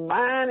by our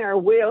mind, our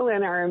will,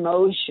 and our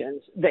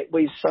emotions that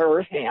we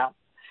serve him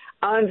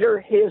under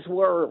his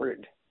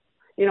word.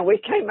 We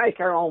can't make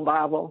our own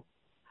Bible,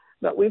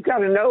 but we've got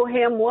to know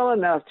him well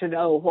enough to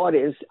know what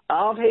is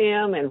of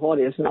him and what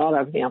is not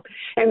of him.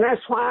 And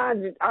that's why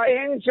I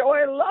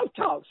enjoy Love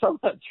Talk so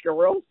much,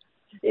 girls,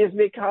 is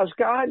because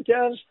God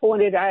does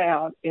point it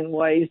out in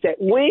ways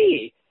that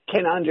we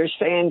can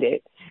understand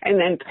it and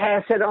then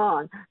pass it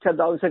on to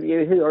those of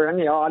you who are in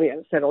the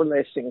audience that are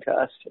listening to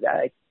us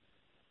today.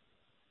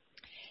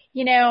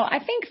 I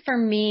think for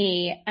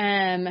me,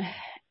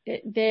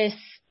 this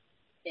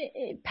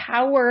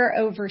power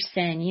over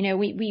sin,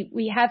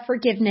 we have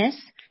forgiveness.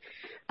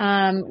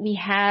 We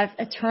have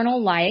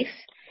eternal life.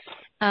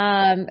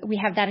 We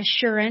have that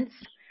assurance.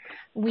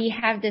 We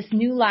have this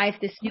new life,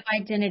 this new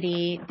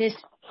identity, this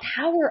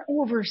power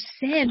over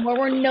sin where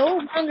we're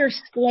no longer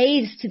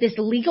slaves to this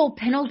legal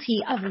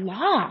penalty of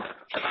law.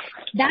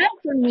 That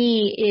for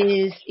me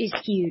is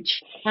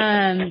huge.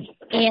 And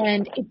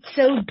it's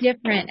so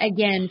different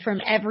again from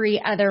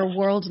every other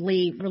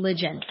worldly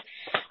religion.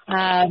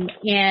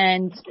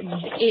 And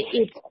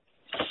it's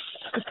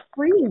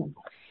freedom.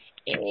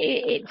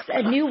 It's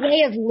a new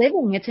way of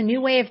living. It's a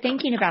new way of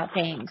thinking about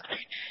things.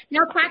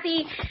 Now,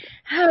 Kathy,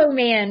 oh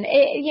man,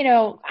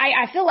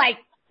 I feel like,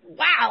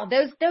 wow,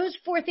 those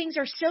 4 things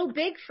are so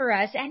big for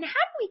us. And how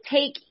do we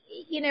take,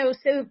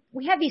 so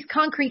we have these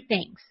concrete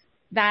things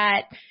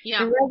that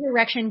the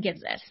resurrection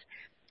gives us.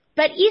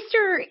 But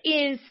Easter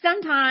is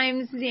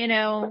sometimes,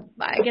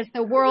 I guess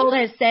the world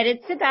has said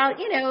it's about,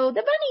 the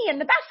bunny and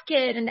the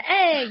basket and the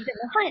eggs and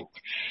the hunt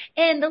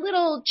and the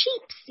little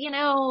cheeps,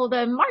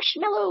 the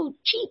marshmallow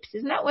cheeps.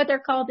 Isn't that what they're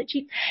called? The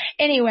cheeps.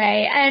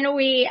 Anyway, and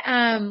we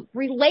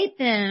relate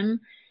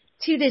them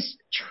to this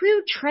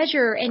true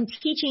treasure and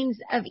teachings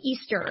of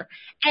Easter.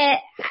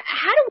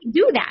 How do we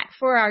do that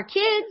for our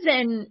kids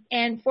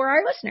and for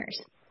our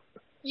listeners?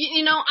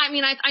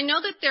 I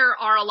know that there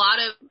are a lot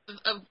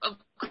of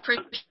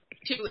Christians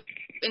who,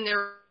 in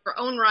their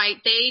own right,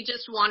 they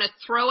just want to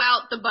throw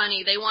out the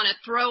bunny. They want to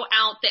throw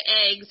out the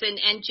eggs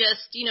and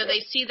just,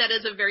 they see that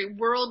as a very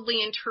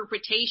worldly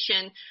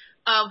interpretation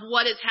of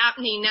what is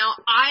happening. Now,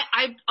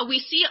 we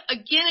see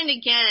again and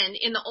again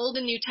in the Old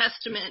and New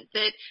Testament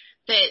that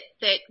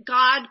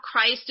God,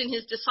 Christ, and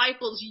his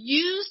disciples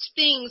used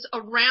things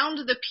around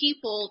the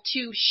people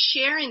to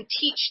share and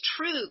teach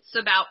truths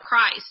about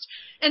Christ.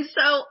 And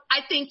so I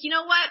think, you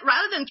know what?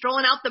 Rather than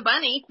throwing out the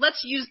bunny,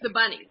 let's use the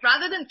bunny.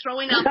 Rather than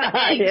throwing out the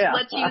eggs,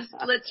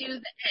 let's use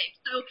the eggs.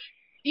 So,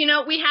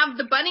 we have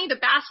the bunny, the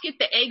basket,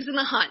 the eggs, and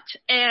the hunt.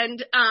 And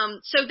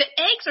so the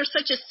eggs are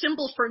such a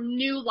symbol for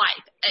new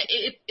life.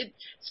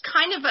 It's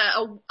kind of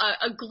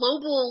a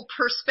global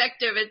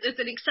perspective. It's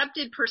an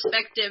accepted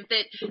perspective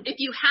that if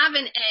you have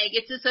an egg,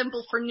 it's a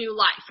symbol for new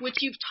life, which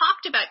you've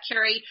talked about,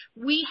 Carrie.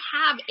 We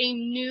have a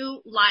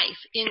new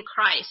life in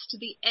Christ.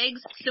 The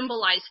eggs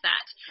symbolize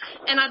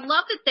that. And I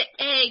love that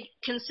the egg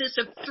consists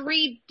of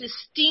 3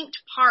 distinct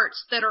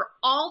parts that are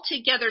all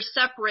together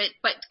separate,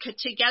 but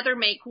together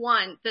make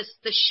one. The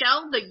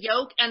shell, the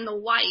yolk, and the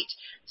white,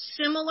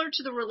 similar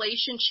to the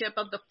relationship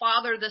of the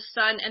Father, the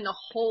Son, and the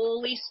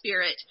Holy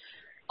Spirit,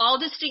 all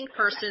distinct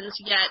persons,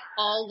 yet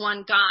all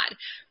one God.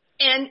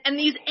 And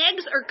these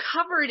eggs are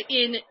covered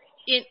in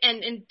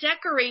and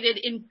decorated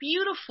in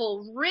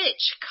beautiful,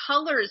 rich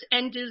colors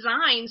and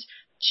designs,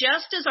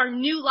 just as our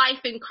new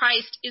life in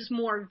Christ is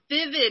more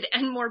vivid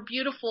and more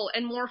beautiful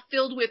and more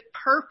filled with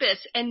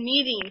purpose and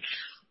meaning.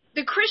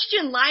 The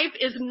Christian life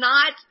is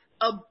not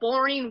a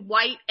boring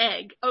white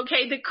egg,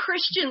 okay? The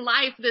Christian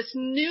life, this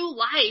new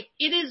life,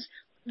 it is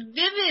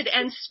vivid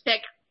and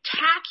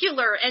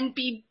spectacular and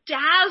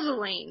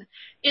bedazzling.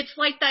 It's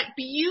like that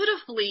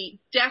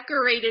beautifully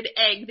decorated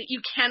egg that you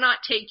cannot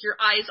take your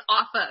eyes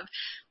off of.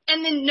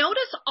 And then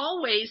notice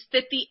always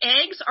that the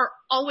eggs are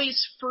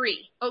always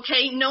free,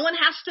 okay? No one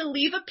has to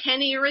leave a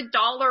penny or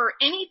 $1 or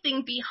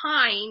anything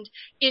behind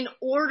in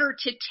order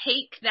to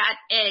take that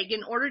egg,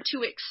 in order to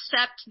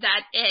accept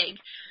that egg.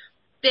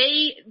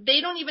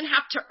 They don't even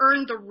have to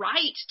earn the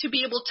right to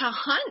be able to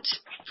hunt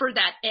for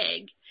that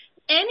egg.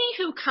 Any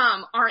who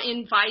come are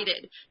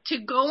invited to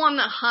go on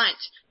the hunt,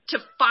 to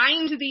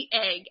find the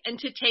egg and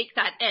to take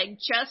that egg.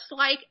 Just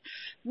like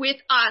with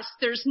us,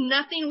 there's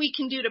nothing we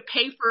can do to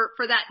pay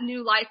for that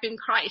new life in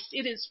Christ.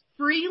 It is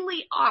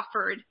freely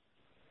offered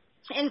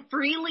and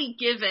freely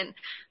given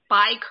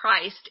by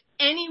Christ.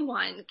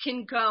 Anyone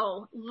can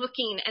go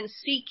looking and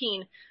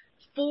seeking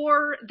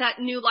for that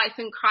new life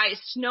in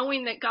Christ,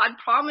 knowing that God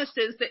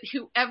promises that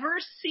whoever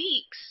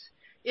seeks,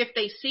 if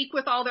they seek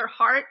with all their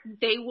heart,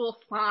 they will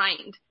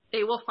find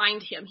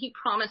him. He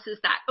promises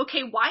that.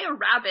 Okay, why a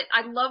rabbit?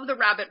 I love the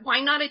rabbit. Why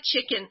not a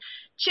chicken?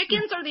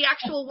 Chickens are the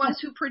actual ones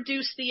who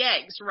produce the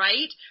eggs,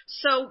 right?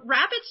 So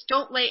rabbits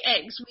don't lay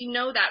eggs. We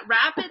know that.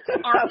 Rabbits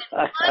are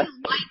an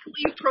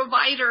unlikely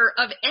provider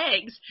of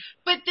eggs,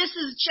 but this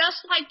is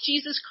just like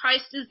Jesus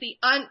Christ is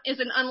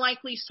an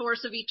unlikely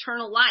source of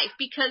eternal life,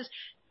 because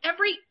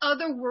every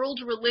other world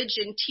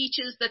religion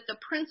teaches that the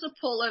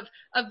principle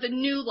of the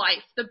new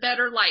life, the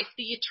better life,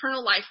 the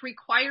eternal life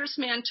requires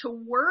man to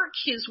work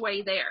his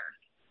way there.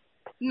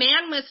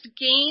 Man must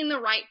gain the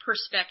right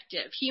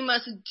perspective. He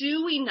must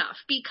do enough,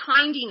 be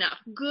kind enough,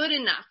 good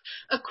enough.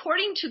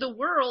 According to the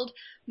world,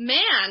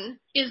 man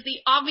is the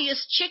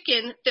obvious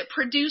chicken that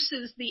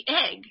produces the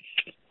egg.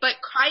 But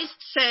Christ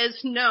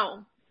says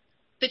no.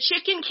 The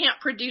chicken can't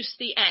produce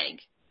the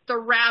egg. The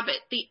rabbit,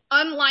 the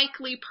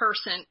unlikely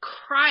person,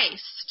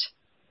 Christ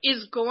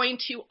is going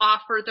to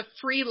offer the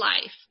free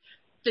life,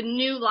 the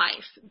new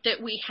life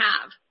that we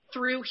have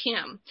through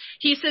him.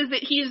 He says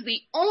that he is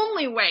the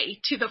only way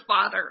to the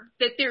Father,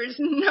 that there is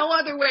no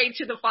other way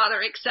to the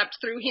Father except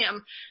through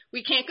him.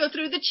 We can't go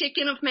through the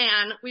chicken of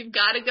man. We've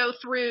got to go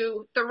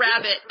through the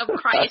rabbit of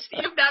Christ,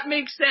 if that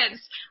makes sense.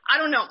 I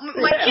don't know.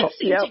 My kids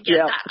seem to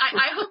get that.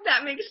 I hope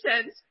that makes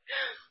sense.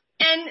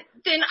 And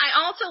then I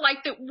also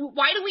like that,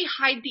 why do we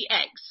hide the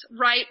eggs,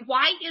 right?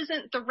 Why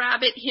isn't the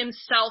rabbit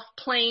himself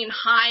playing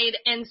hide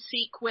and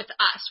seek with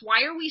us?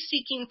 Why are we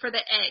seeking for the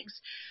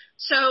eggs?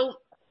 So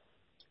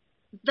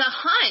the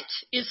hunt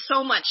is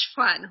so much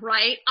fun,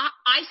 right?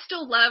 I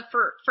still love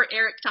for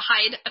Eric to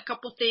hide a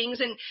couple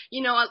things. And,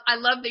 I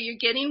love that you're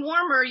getting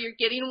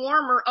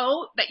warmer.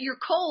 Oh, that you're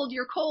cold.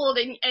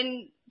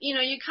 And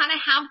you kind of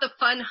have the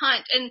fun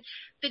hunt. And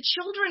the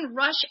children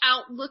rush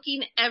out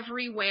looking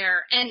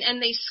everywhere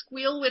and they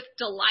squeal with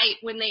delight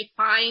when they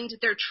find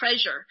their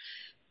treasure.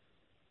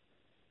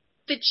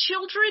 The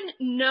children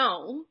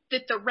know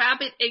that the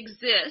rabbit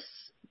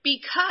exists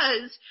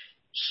because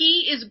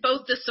He is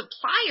both the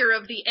supplier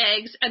of the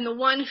eggs and the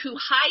one who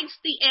hides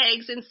the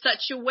eggs in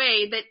such a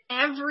way that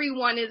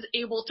everyone is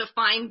able to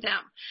find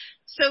them.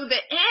 So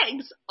the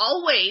eggs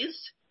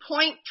always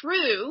point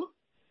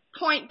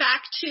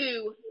back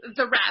to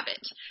the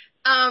rabbit.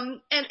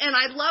 And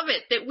I love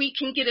it that we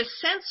can get a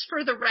sense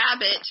for the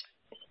rabbit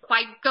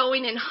by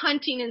going and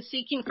hunting and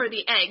seeking for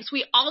the eggs.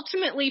 We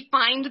ultimately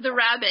find the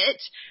rabbit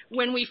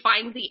when we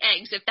find the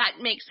eggs, if that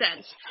makes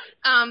sense.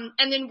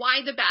 And then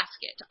why the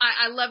basket?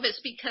 I love this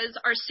because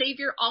our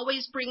Savior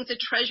always brings a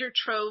treasure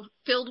trove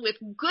filled with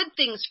good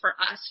things for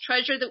us,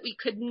 treasure that we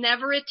could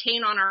never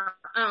attain on our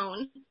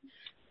own.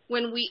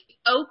 When we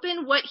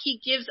open what he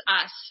gives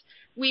us,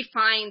 we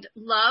find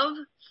love,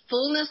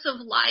 fullness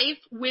of life,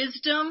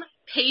 wisdom,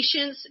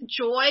 patience,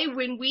 joy.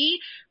 When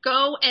we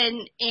go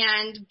and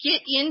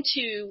get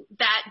into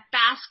that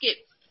basket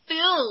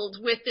filled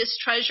with this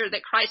treasure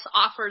that Christ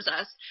offers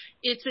us,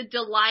 it's a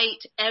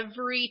delight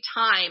every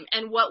time.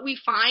 And what we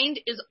find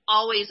is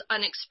always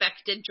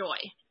unexpected joy.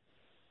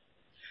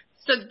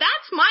 So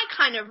that's my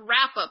kind of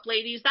wrap up,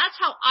 ladies. That's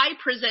how I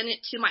present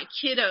it to my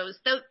kiddos.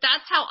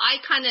 That's how I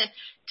kind of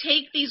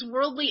take these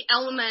worldly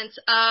elements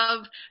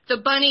of the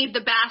bunny,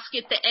 the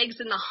basket, the eggs,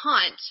 and the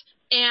hunt.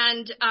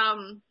 And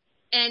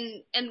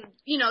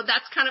you know,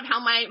 that's kind of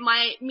how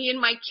me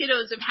and my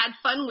kiddos have had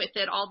fun with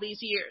it all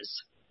these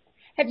years.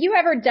 Have you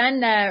ever done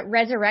the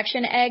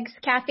resurrection eggs,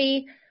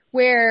 Kathy,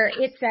 where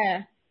it's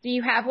do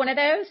you have one of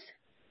those?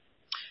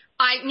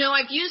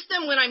 I've used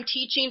them when I'm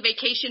teaching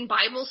Vacation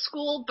Bible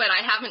School, but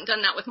I haven't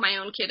done that with my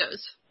own kiddos.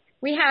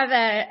 We have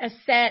a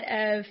set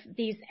of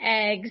these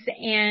eggs,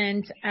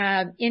 and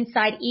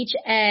inside each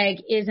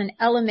egg is an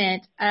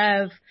element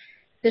of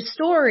the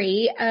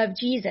story of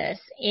Jesus.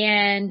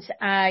 And,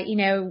 you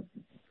know,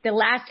 the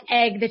last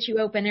egg that you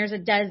open, there's a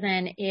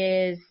dozen,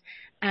 is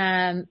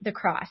the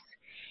cross.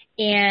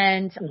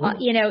 And,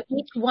 you know,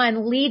 each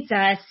one leads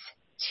us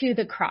to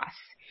the cross.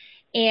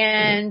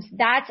 And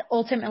that's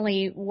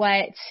ultimately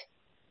what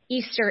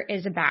Easter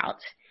is about,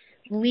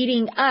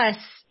 leading us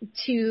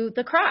to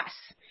the cross.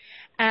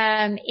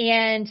 And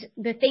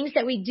the things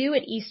that we do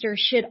at Easter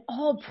should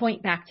all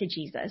point back to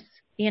Jesus.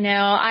 You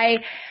know,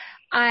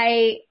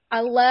 I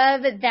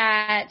love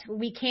that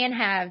we can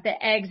have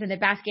the eggs in the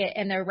basket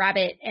and the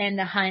rabbit and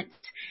the hunt,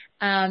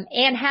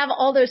 and have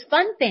all those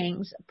fun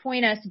things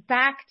point us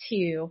back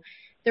to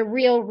the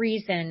real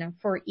reason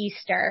for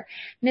Easter.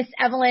 Miss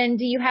Evelyn,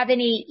 do you have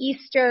any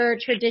Easter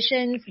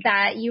traditions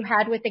that you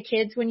had with the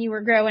kids when you were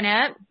growing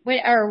up,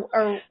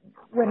 or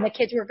when the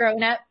kids were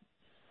growing up?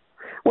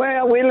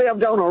 Well, we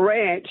lived on a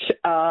ranch,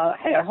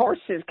 had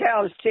horses,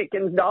 cows,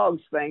 chickens,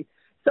 dogs, things.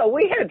 So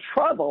we had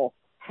trouble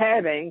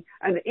having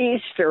an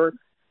Easter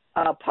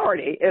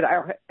party at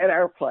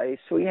our place.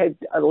 We had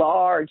a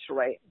large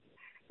ranch.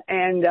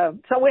 And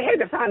so we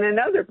had to find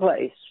another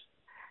place.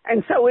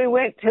 And so we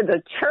went to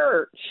the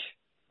church,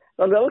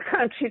 the little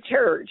country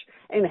church,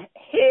 and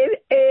hid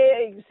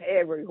eggs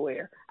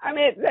everywhere. I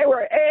mean, there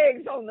were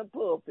eggs on the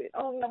pulpit,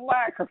 on the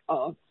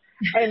microphone.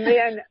 And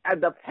then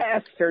the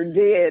pastor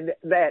did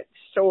that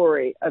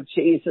story of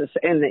Jesus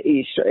and the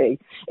Easter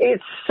egg.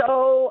 It's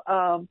so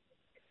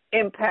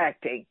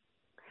impacting.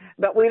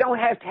 But we don't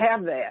have to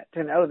have that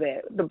to know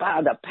that.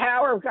 By the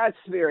power of God's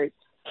Spirit,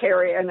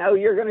 Carrie, I know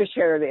you're going to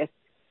share this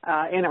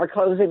in our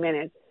closing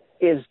minute,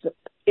 is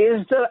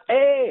the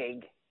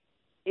egg.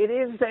 It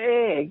is the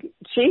egg.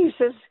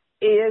 Jesus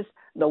is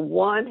the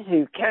one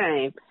who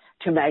came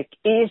to make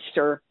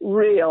Easter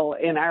real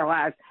in our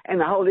lives. And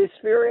the Holy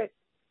Spirit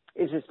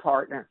is his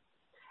partner.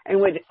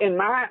 And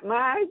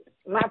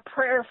my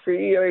prayer for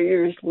you,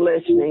 you're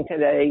listening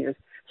today, is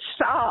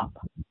stop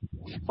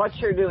what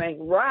you're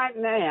doing right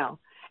now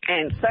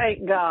and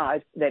thank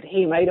God that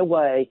he made a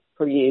way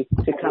for you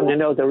to come to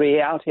know the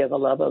reality of the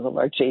love of the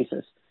Lord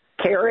Jesus.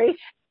 Carrie?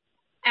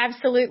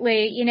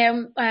 Absolutely. You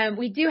know,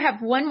 we do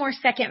have one more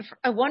segment,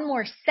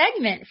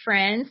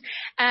 friends.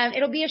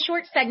 It'll be a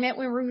short segment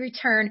when we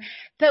return,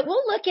 but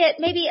we'll look at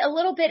maybe a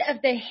little bit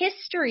of the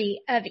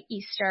history of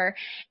Easter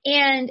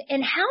and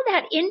how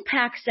that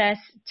impacts us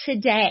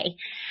today,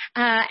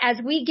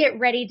 as we get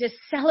ready to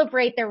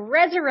celebrate the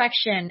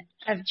resurrection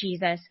of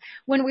Jesus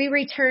when we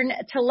return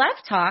to Love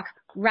Talk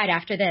right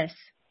after this.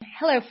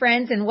 Hello,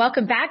 friends, and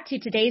welcome back to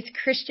today's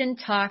Christian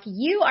Talk.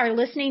 You are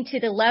listening to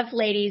the Love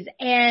Ladies,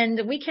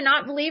 and we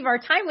cannot believe our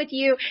time with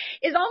you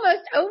is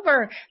almost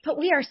over, but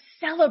we are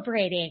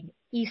celebrating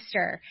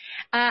Easter.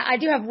 I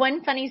do have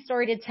one funny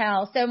story to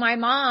tell. So my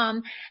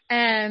mom,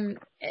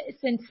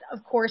 since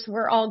of course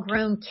we're all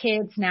grown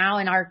kids now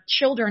and our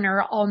children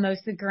are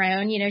almost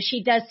grown, you know,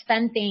 she does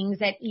fun things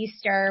at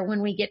Easter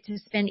when we get to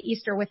spend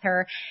Easter with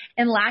her.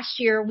 And last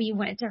year we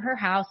went to her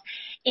house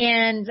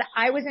and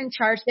I was in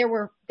charge.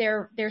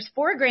 There's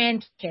 4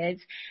 grandkids.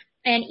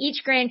 And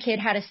each grandkid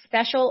had a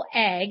special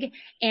egg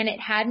and it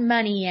had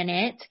money in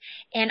it.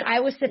 And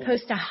I was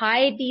supposed to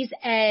hide these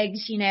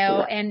eggs, you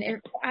know,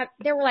 and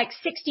there were like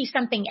 60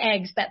 something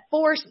eggs, but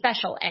 4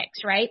 special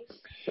eggs, right?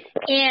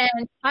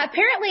 And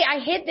apparently I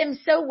hid them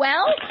so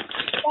well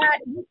that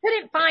you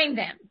couldn't find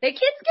them. The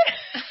kids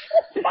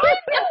couldn't find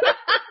them.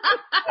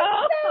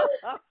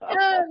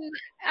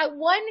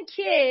 one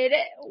kid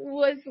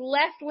was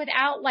left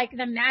without like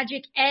the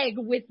magic egg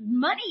with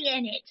money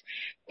in it.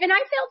 And I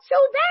felt so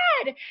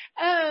bad.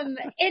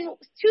 And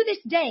to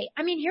this day,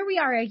 I mean, here we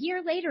are a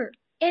year later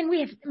and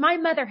my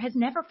mother has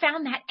never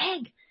found that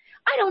egg.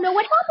 I don't know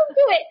what happened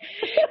to it.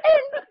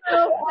 And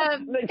so,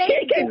 the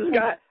chickens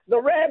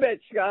the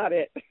rabbits got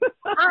it.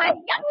 I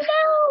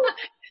know.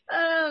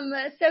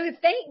 So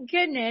thank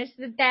goodness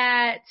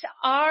that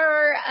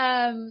our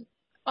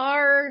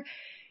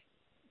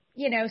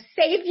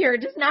Savior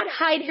does not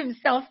hide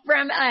himself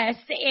from us,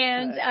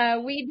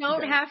 and we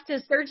don't have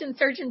to search and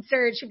search and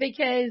search,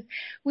 because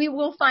we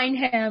will find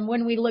him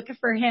when we look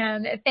for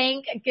him.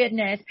 Thank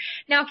goodness.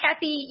 Now,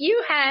 Kathy,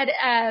 you had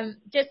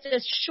just a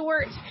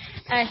short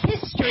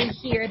history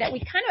here that we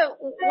kind of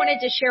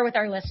wanted to share with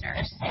our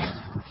listeners.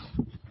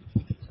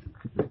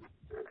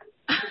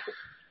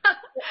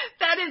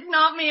 That is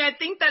not me. I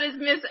think that is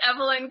Miss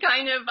Evelyn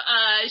kind of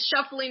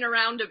shuffling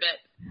around a bit.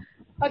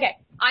 Okay.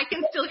 I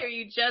can still hear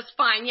you just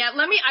fine. Yeah,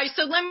 let me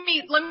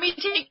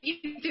take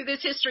you through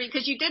this history,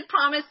 because you did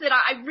promise that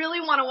I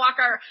really want to walk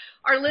our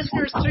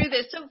listeners through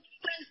this. So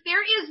friends,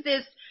 there is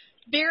this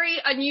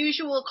very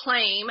unusual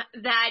claim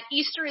that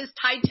Easter is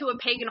tied to a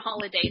pagan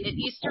holiday, that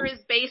Easter is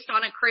based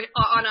on a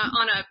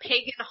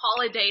pagan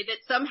holiday,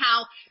 that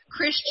somehow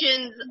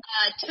Christians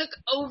took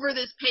over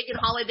this pagan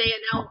holiday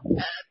and now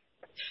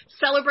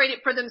celebrate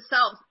it for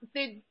themselves.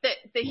 The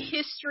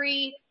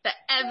history, the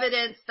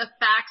evidence, the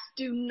facts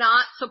do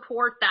not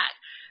support that.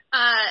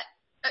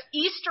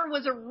 Easter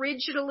was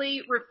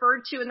originally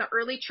referred to in the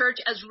early church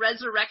as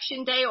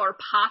Resurrection Day or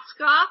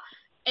Pascha,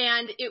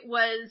 and it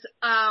was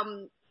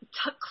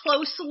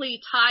closely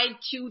tied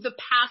to the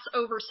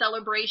Passover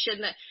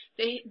celebration,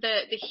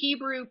 the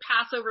Hebrew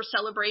Passover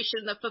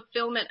celebration, the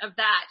fulfillment of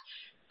that.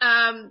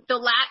 The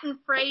Latin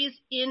phrase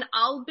in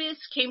albis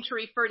came to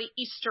refer to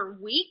Easter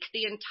week,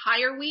 the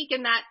entire week,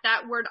 and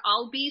that word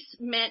albis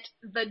meant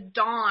the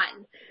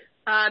dawn,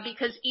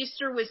 because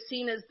Easter was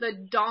seen as the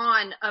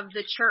dawn of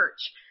the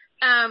church.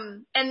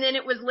 And then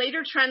it was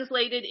later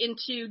translated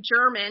into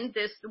German,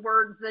 this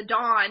word, the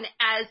dawn,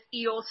 as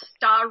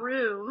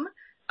Eostarum,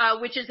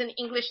 which is an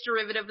English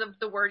derivative of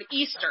the word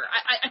Easter.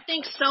 I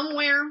think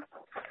somewhere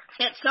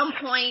at some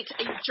point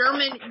a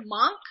German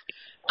monk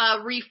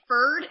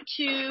referred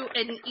to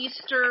an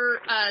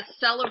Easter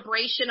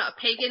celebration, a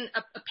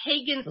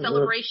pagan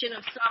celebration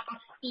of some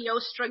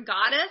Eostra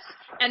goddess,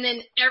 and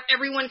then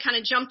everyone kind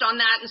of jumped on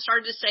that and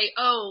started to say,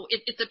 oh,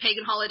 it's a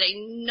pagan holiday.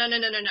 No.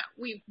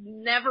 We've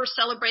never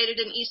celebrated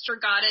an Easter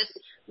goddess.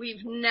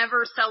 We've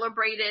never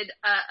celebrated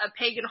a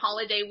pagan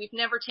holiday. We've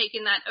never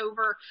taken that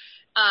over.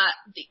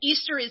 The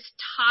Easter is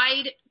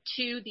tied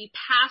to the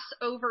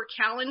Passover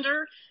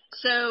calendar,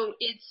 so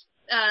it's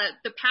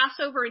the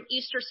Passover and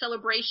Easter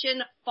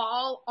celebration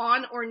fall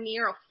on or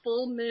near a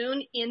full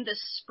moon in the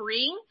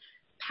spring.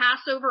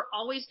 Passover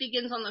always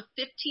begins on the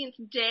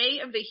 15th day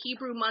of the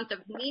Hebrew month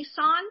of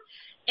Nisan.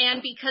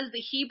 And because the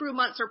Hebrew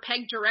months are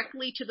pegged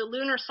directly to the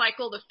lunar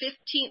cycle, the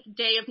 15th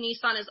day of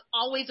Nisan is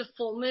always a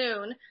full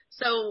moon.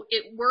 So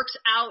it works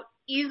out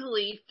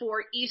easily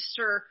for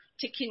Easter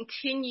to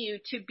continue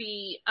to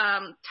be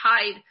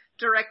tied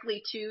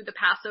directly to the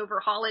Passover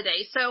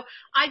holiday. So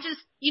I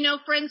just,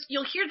 friends,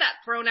 you'll hear that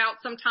thrown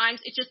out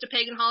sometimes. It's just a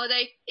pagan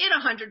holiday. It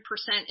 100%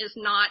 is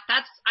not.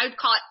 I would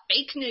call it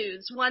fake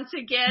news once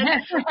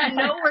again.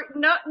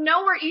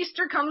 know where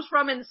Easter comes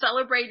from and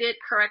celebrate it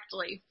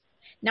correctly.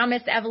 Now,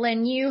 Miss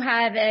Evelyn, you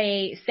have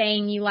a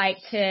saying you like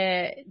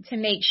to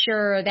make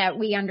sure that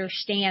we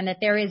understand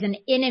that there is an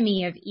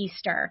enemy of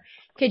Easter.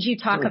 Could you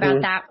talk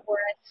about that for us?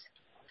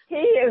 He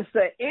is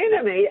the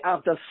enemy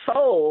of the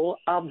soul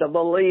of the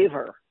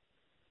believer.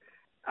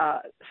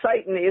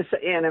 Satan is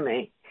the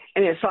enemy.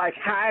 And it's like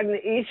hiding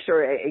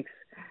Easter eggs.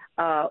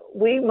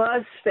 We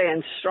must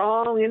stand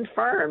strong and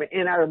firm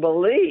in our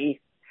belief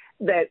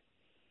that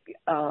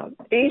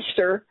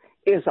Easter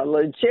is a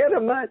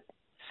legitimate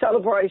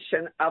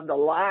celebration of the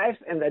life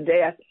and the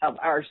death of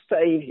our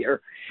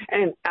Savior.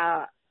 And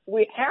how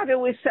do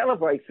we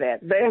celebrate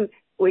that? Then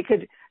we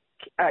could,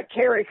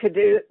 Carrie could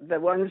do the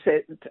ones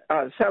that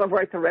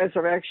celebrate the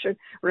resurrection.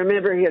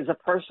 Remember, he is a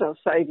personal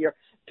Savior.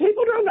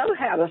 People don't know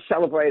how to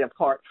celebrate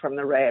apart from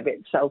the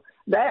rabbit. So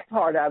that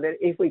part of it,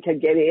 if we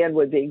could get in,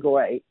 would be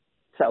great.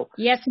 So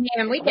yes,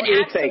 ma'am, we can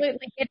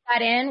absolutely get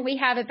that in. We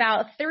have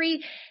about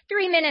three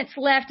minutes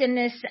left in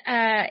this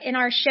in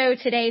our show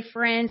today,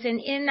 friends.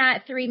 And in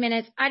that 3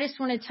 minutes, I just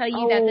want to tell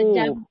you that the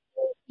devil,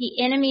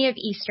 the enemy of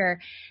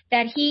Easter,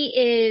 that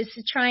he is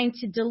trying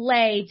to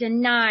delay,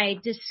 deny,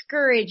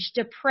 discourage,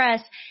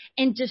 depress,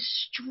 and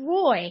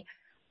destroy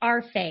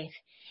our faith.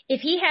 If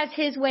he has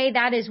his way,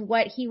 that is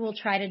what he will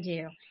try to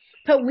do.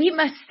 But we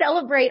must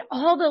celebrate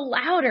all the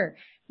louder,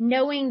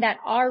 knowing that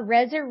our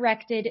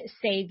resurrected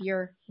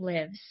Savior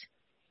lives.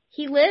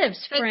 He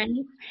lives,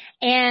 friends.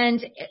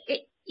 And,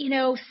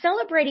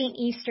 celebrating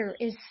Easter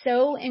is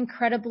so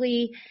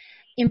incredibly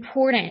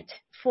important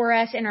for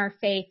us in our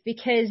faith,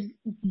 because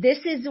this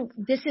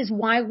is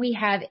why we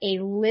have a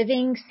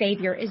living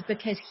Savior, is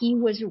because he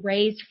was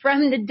raised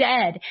from the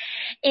dead.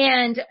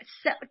 And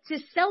so, to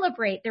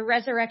celebrate the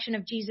resurrection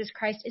of Jesus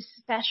Christ is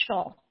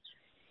special.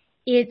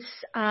 It's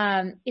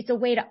a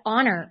way to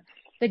honor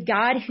the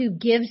God who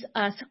gives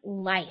us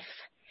life,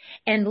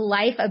 and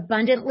life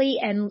abundantly,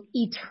 and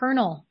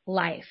eternal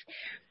life.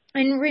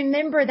 And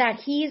remember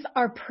that he's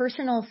our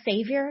personal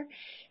Savior.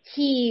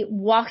 He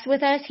walks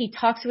with us. He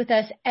talks with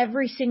us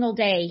every single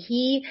day.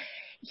 He's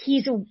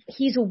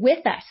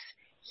with us.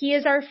 He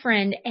is our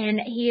friend, and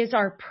he is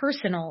our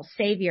personal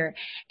Savior.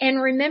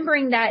 And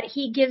remembering that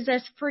he gives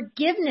us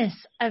forgiveness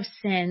of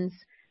sins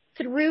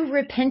through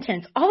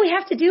repentance. All we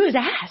have to do is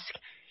ask.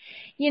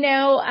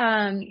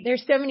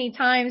 There's so many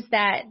times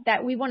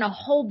that we want to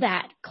hold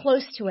that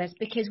close to us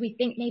because we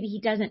think maybe he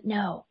doesn't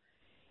know.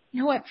 You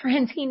know what,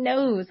 friends? He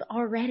knows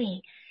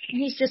already. And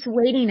he's just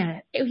waiting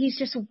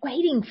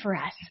for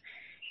us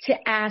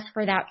to ask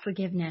for that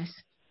forgiveness.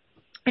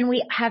 And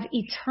we have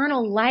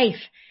eternal life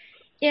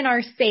in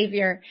our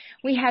Savior.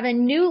 We have a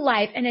new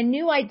life and a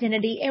new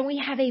identity, and we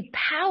have a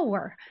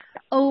power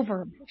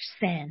over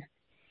sin.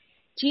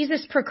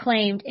 Jesus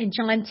proclaimed in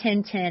John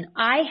 10:10,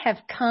 I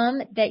have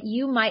come that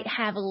you might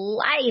have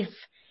life.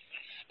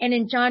 And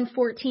in John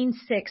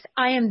 14:6,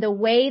 I am the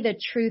way, the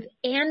truth,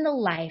 and the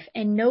life,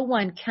 and no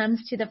one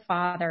comes to the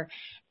Father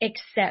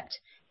except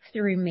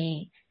through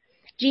me.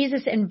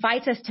 Jesus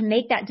invites us to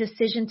make that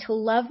decision to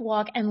love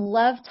walk and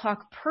love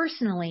talk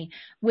personally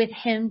with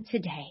him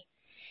today.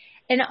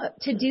 And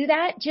to do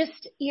that,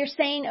 you're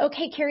saying,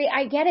 okay, Carrie,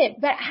 I get it,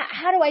 but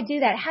how do I do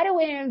that? How do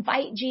I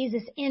invite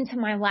Jesus into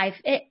my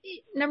life?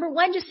 Number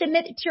one, just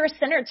admit that you're a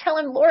sinner. Tell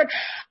him, Lord,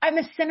 I'm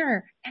a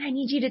sinner, and I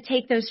need you to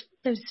take those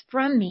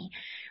from me.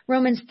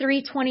 Romans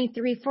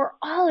 3:23, for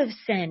all have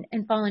sinned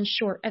and fallen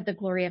short of the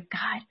glory of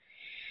God.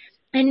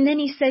 And then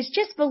he says,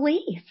 just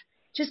believe.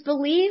 Just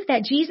believe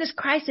that Jesus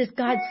Christ is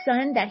God's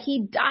Son, that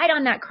he died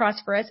on that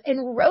cross for us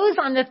and rose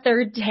on the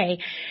third day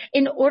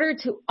in order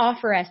to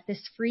offer us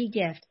this free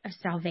gift of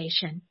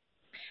salvation.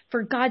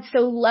 For God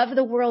so loved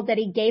the world that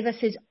he gave us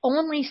his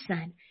only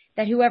Son,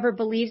 that whoever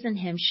believes in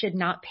him should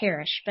not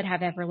perish, but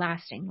have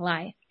everlasting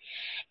life.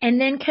 And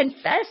then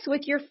confess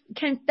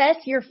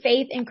your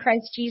faith in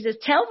Christ Jesus.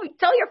 Tell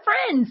your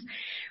friends.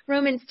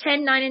 Romans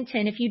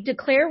 10:9-10. If you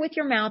declare with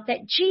your mouth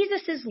that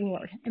Jesus is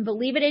Lord and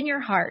believe it in your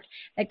heart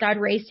that God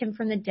raised him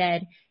from the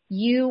dead,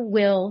 you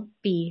will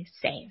be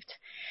saved.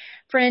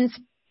 Friends,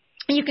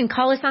 you can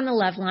call us on the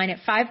Love Line at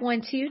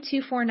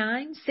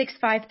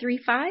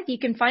 512-249-6535. You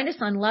can find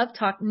us on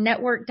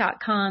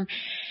lovetalknetwork.com.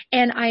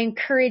 And I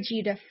encourage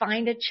you to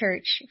find a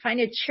church. Find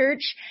a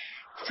church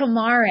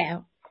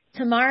tomorrow.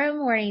 Tomorrow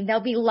morning,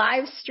 there'll be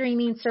live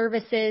streaming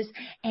services,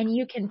 and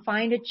you can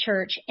find a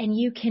church and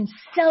you can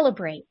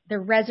celebrate the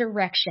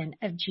resurrection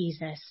of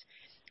Jesus.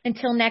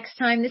 Until next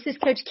time, this is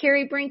Coach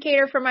Carrie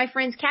Brinkater for my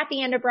friends Kathy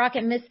Endebrock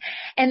and the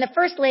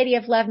First Lady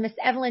of Love, Miss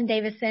Evelyn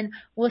Davison.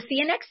 We'll see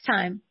you next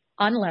time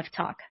on Love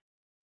Talk.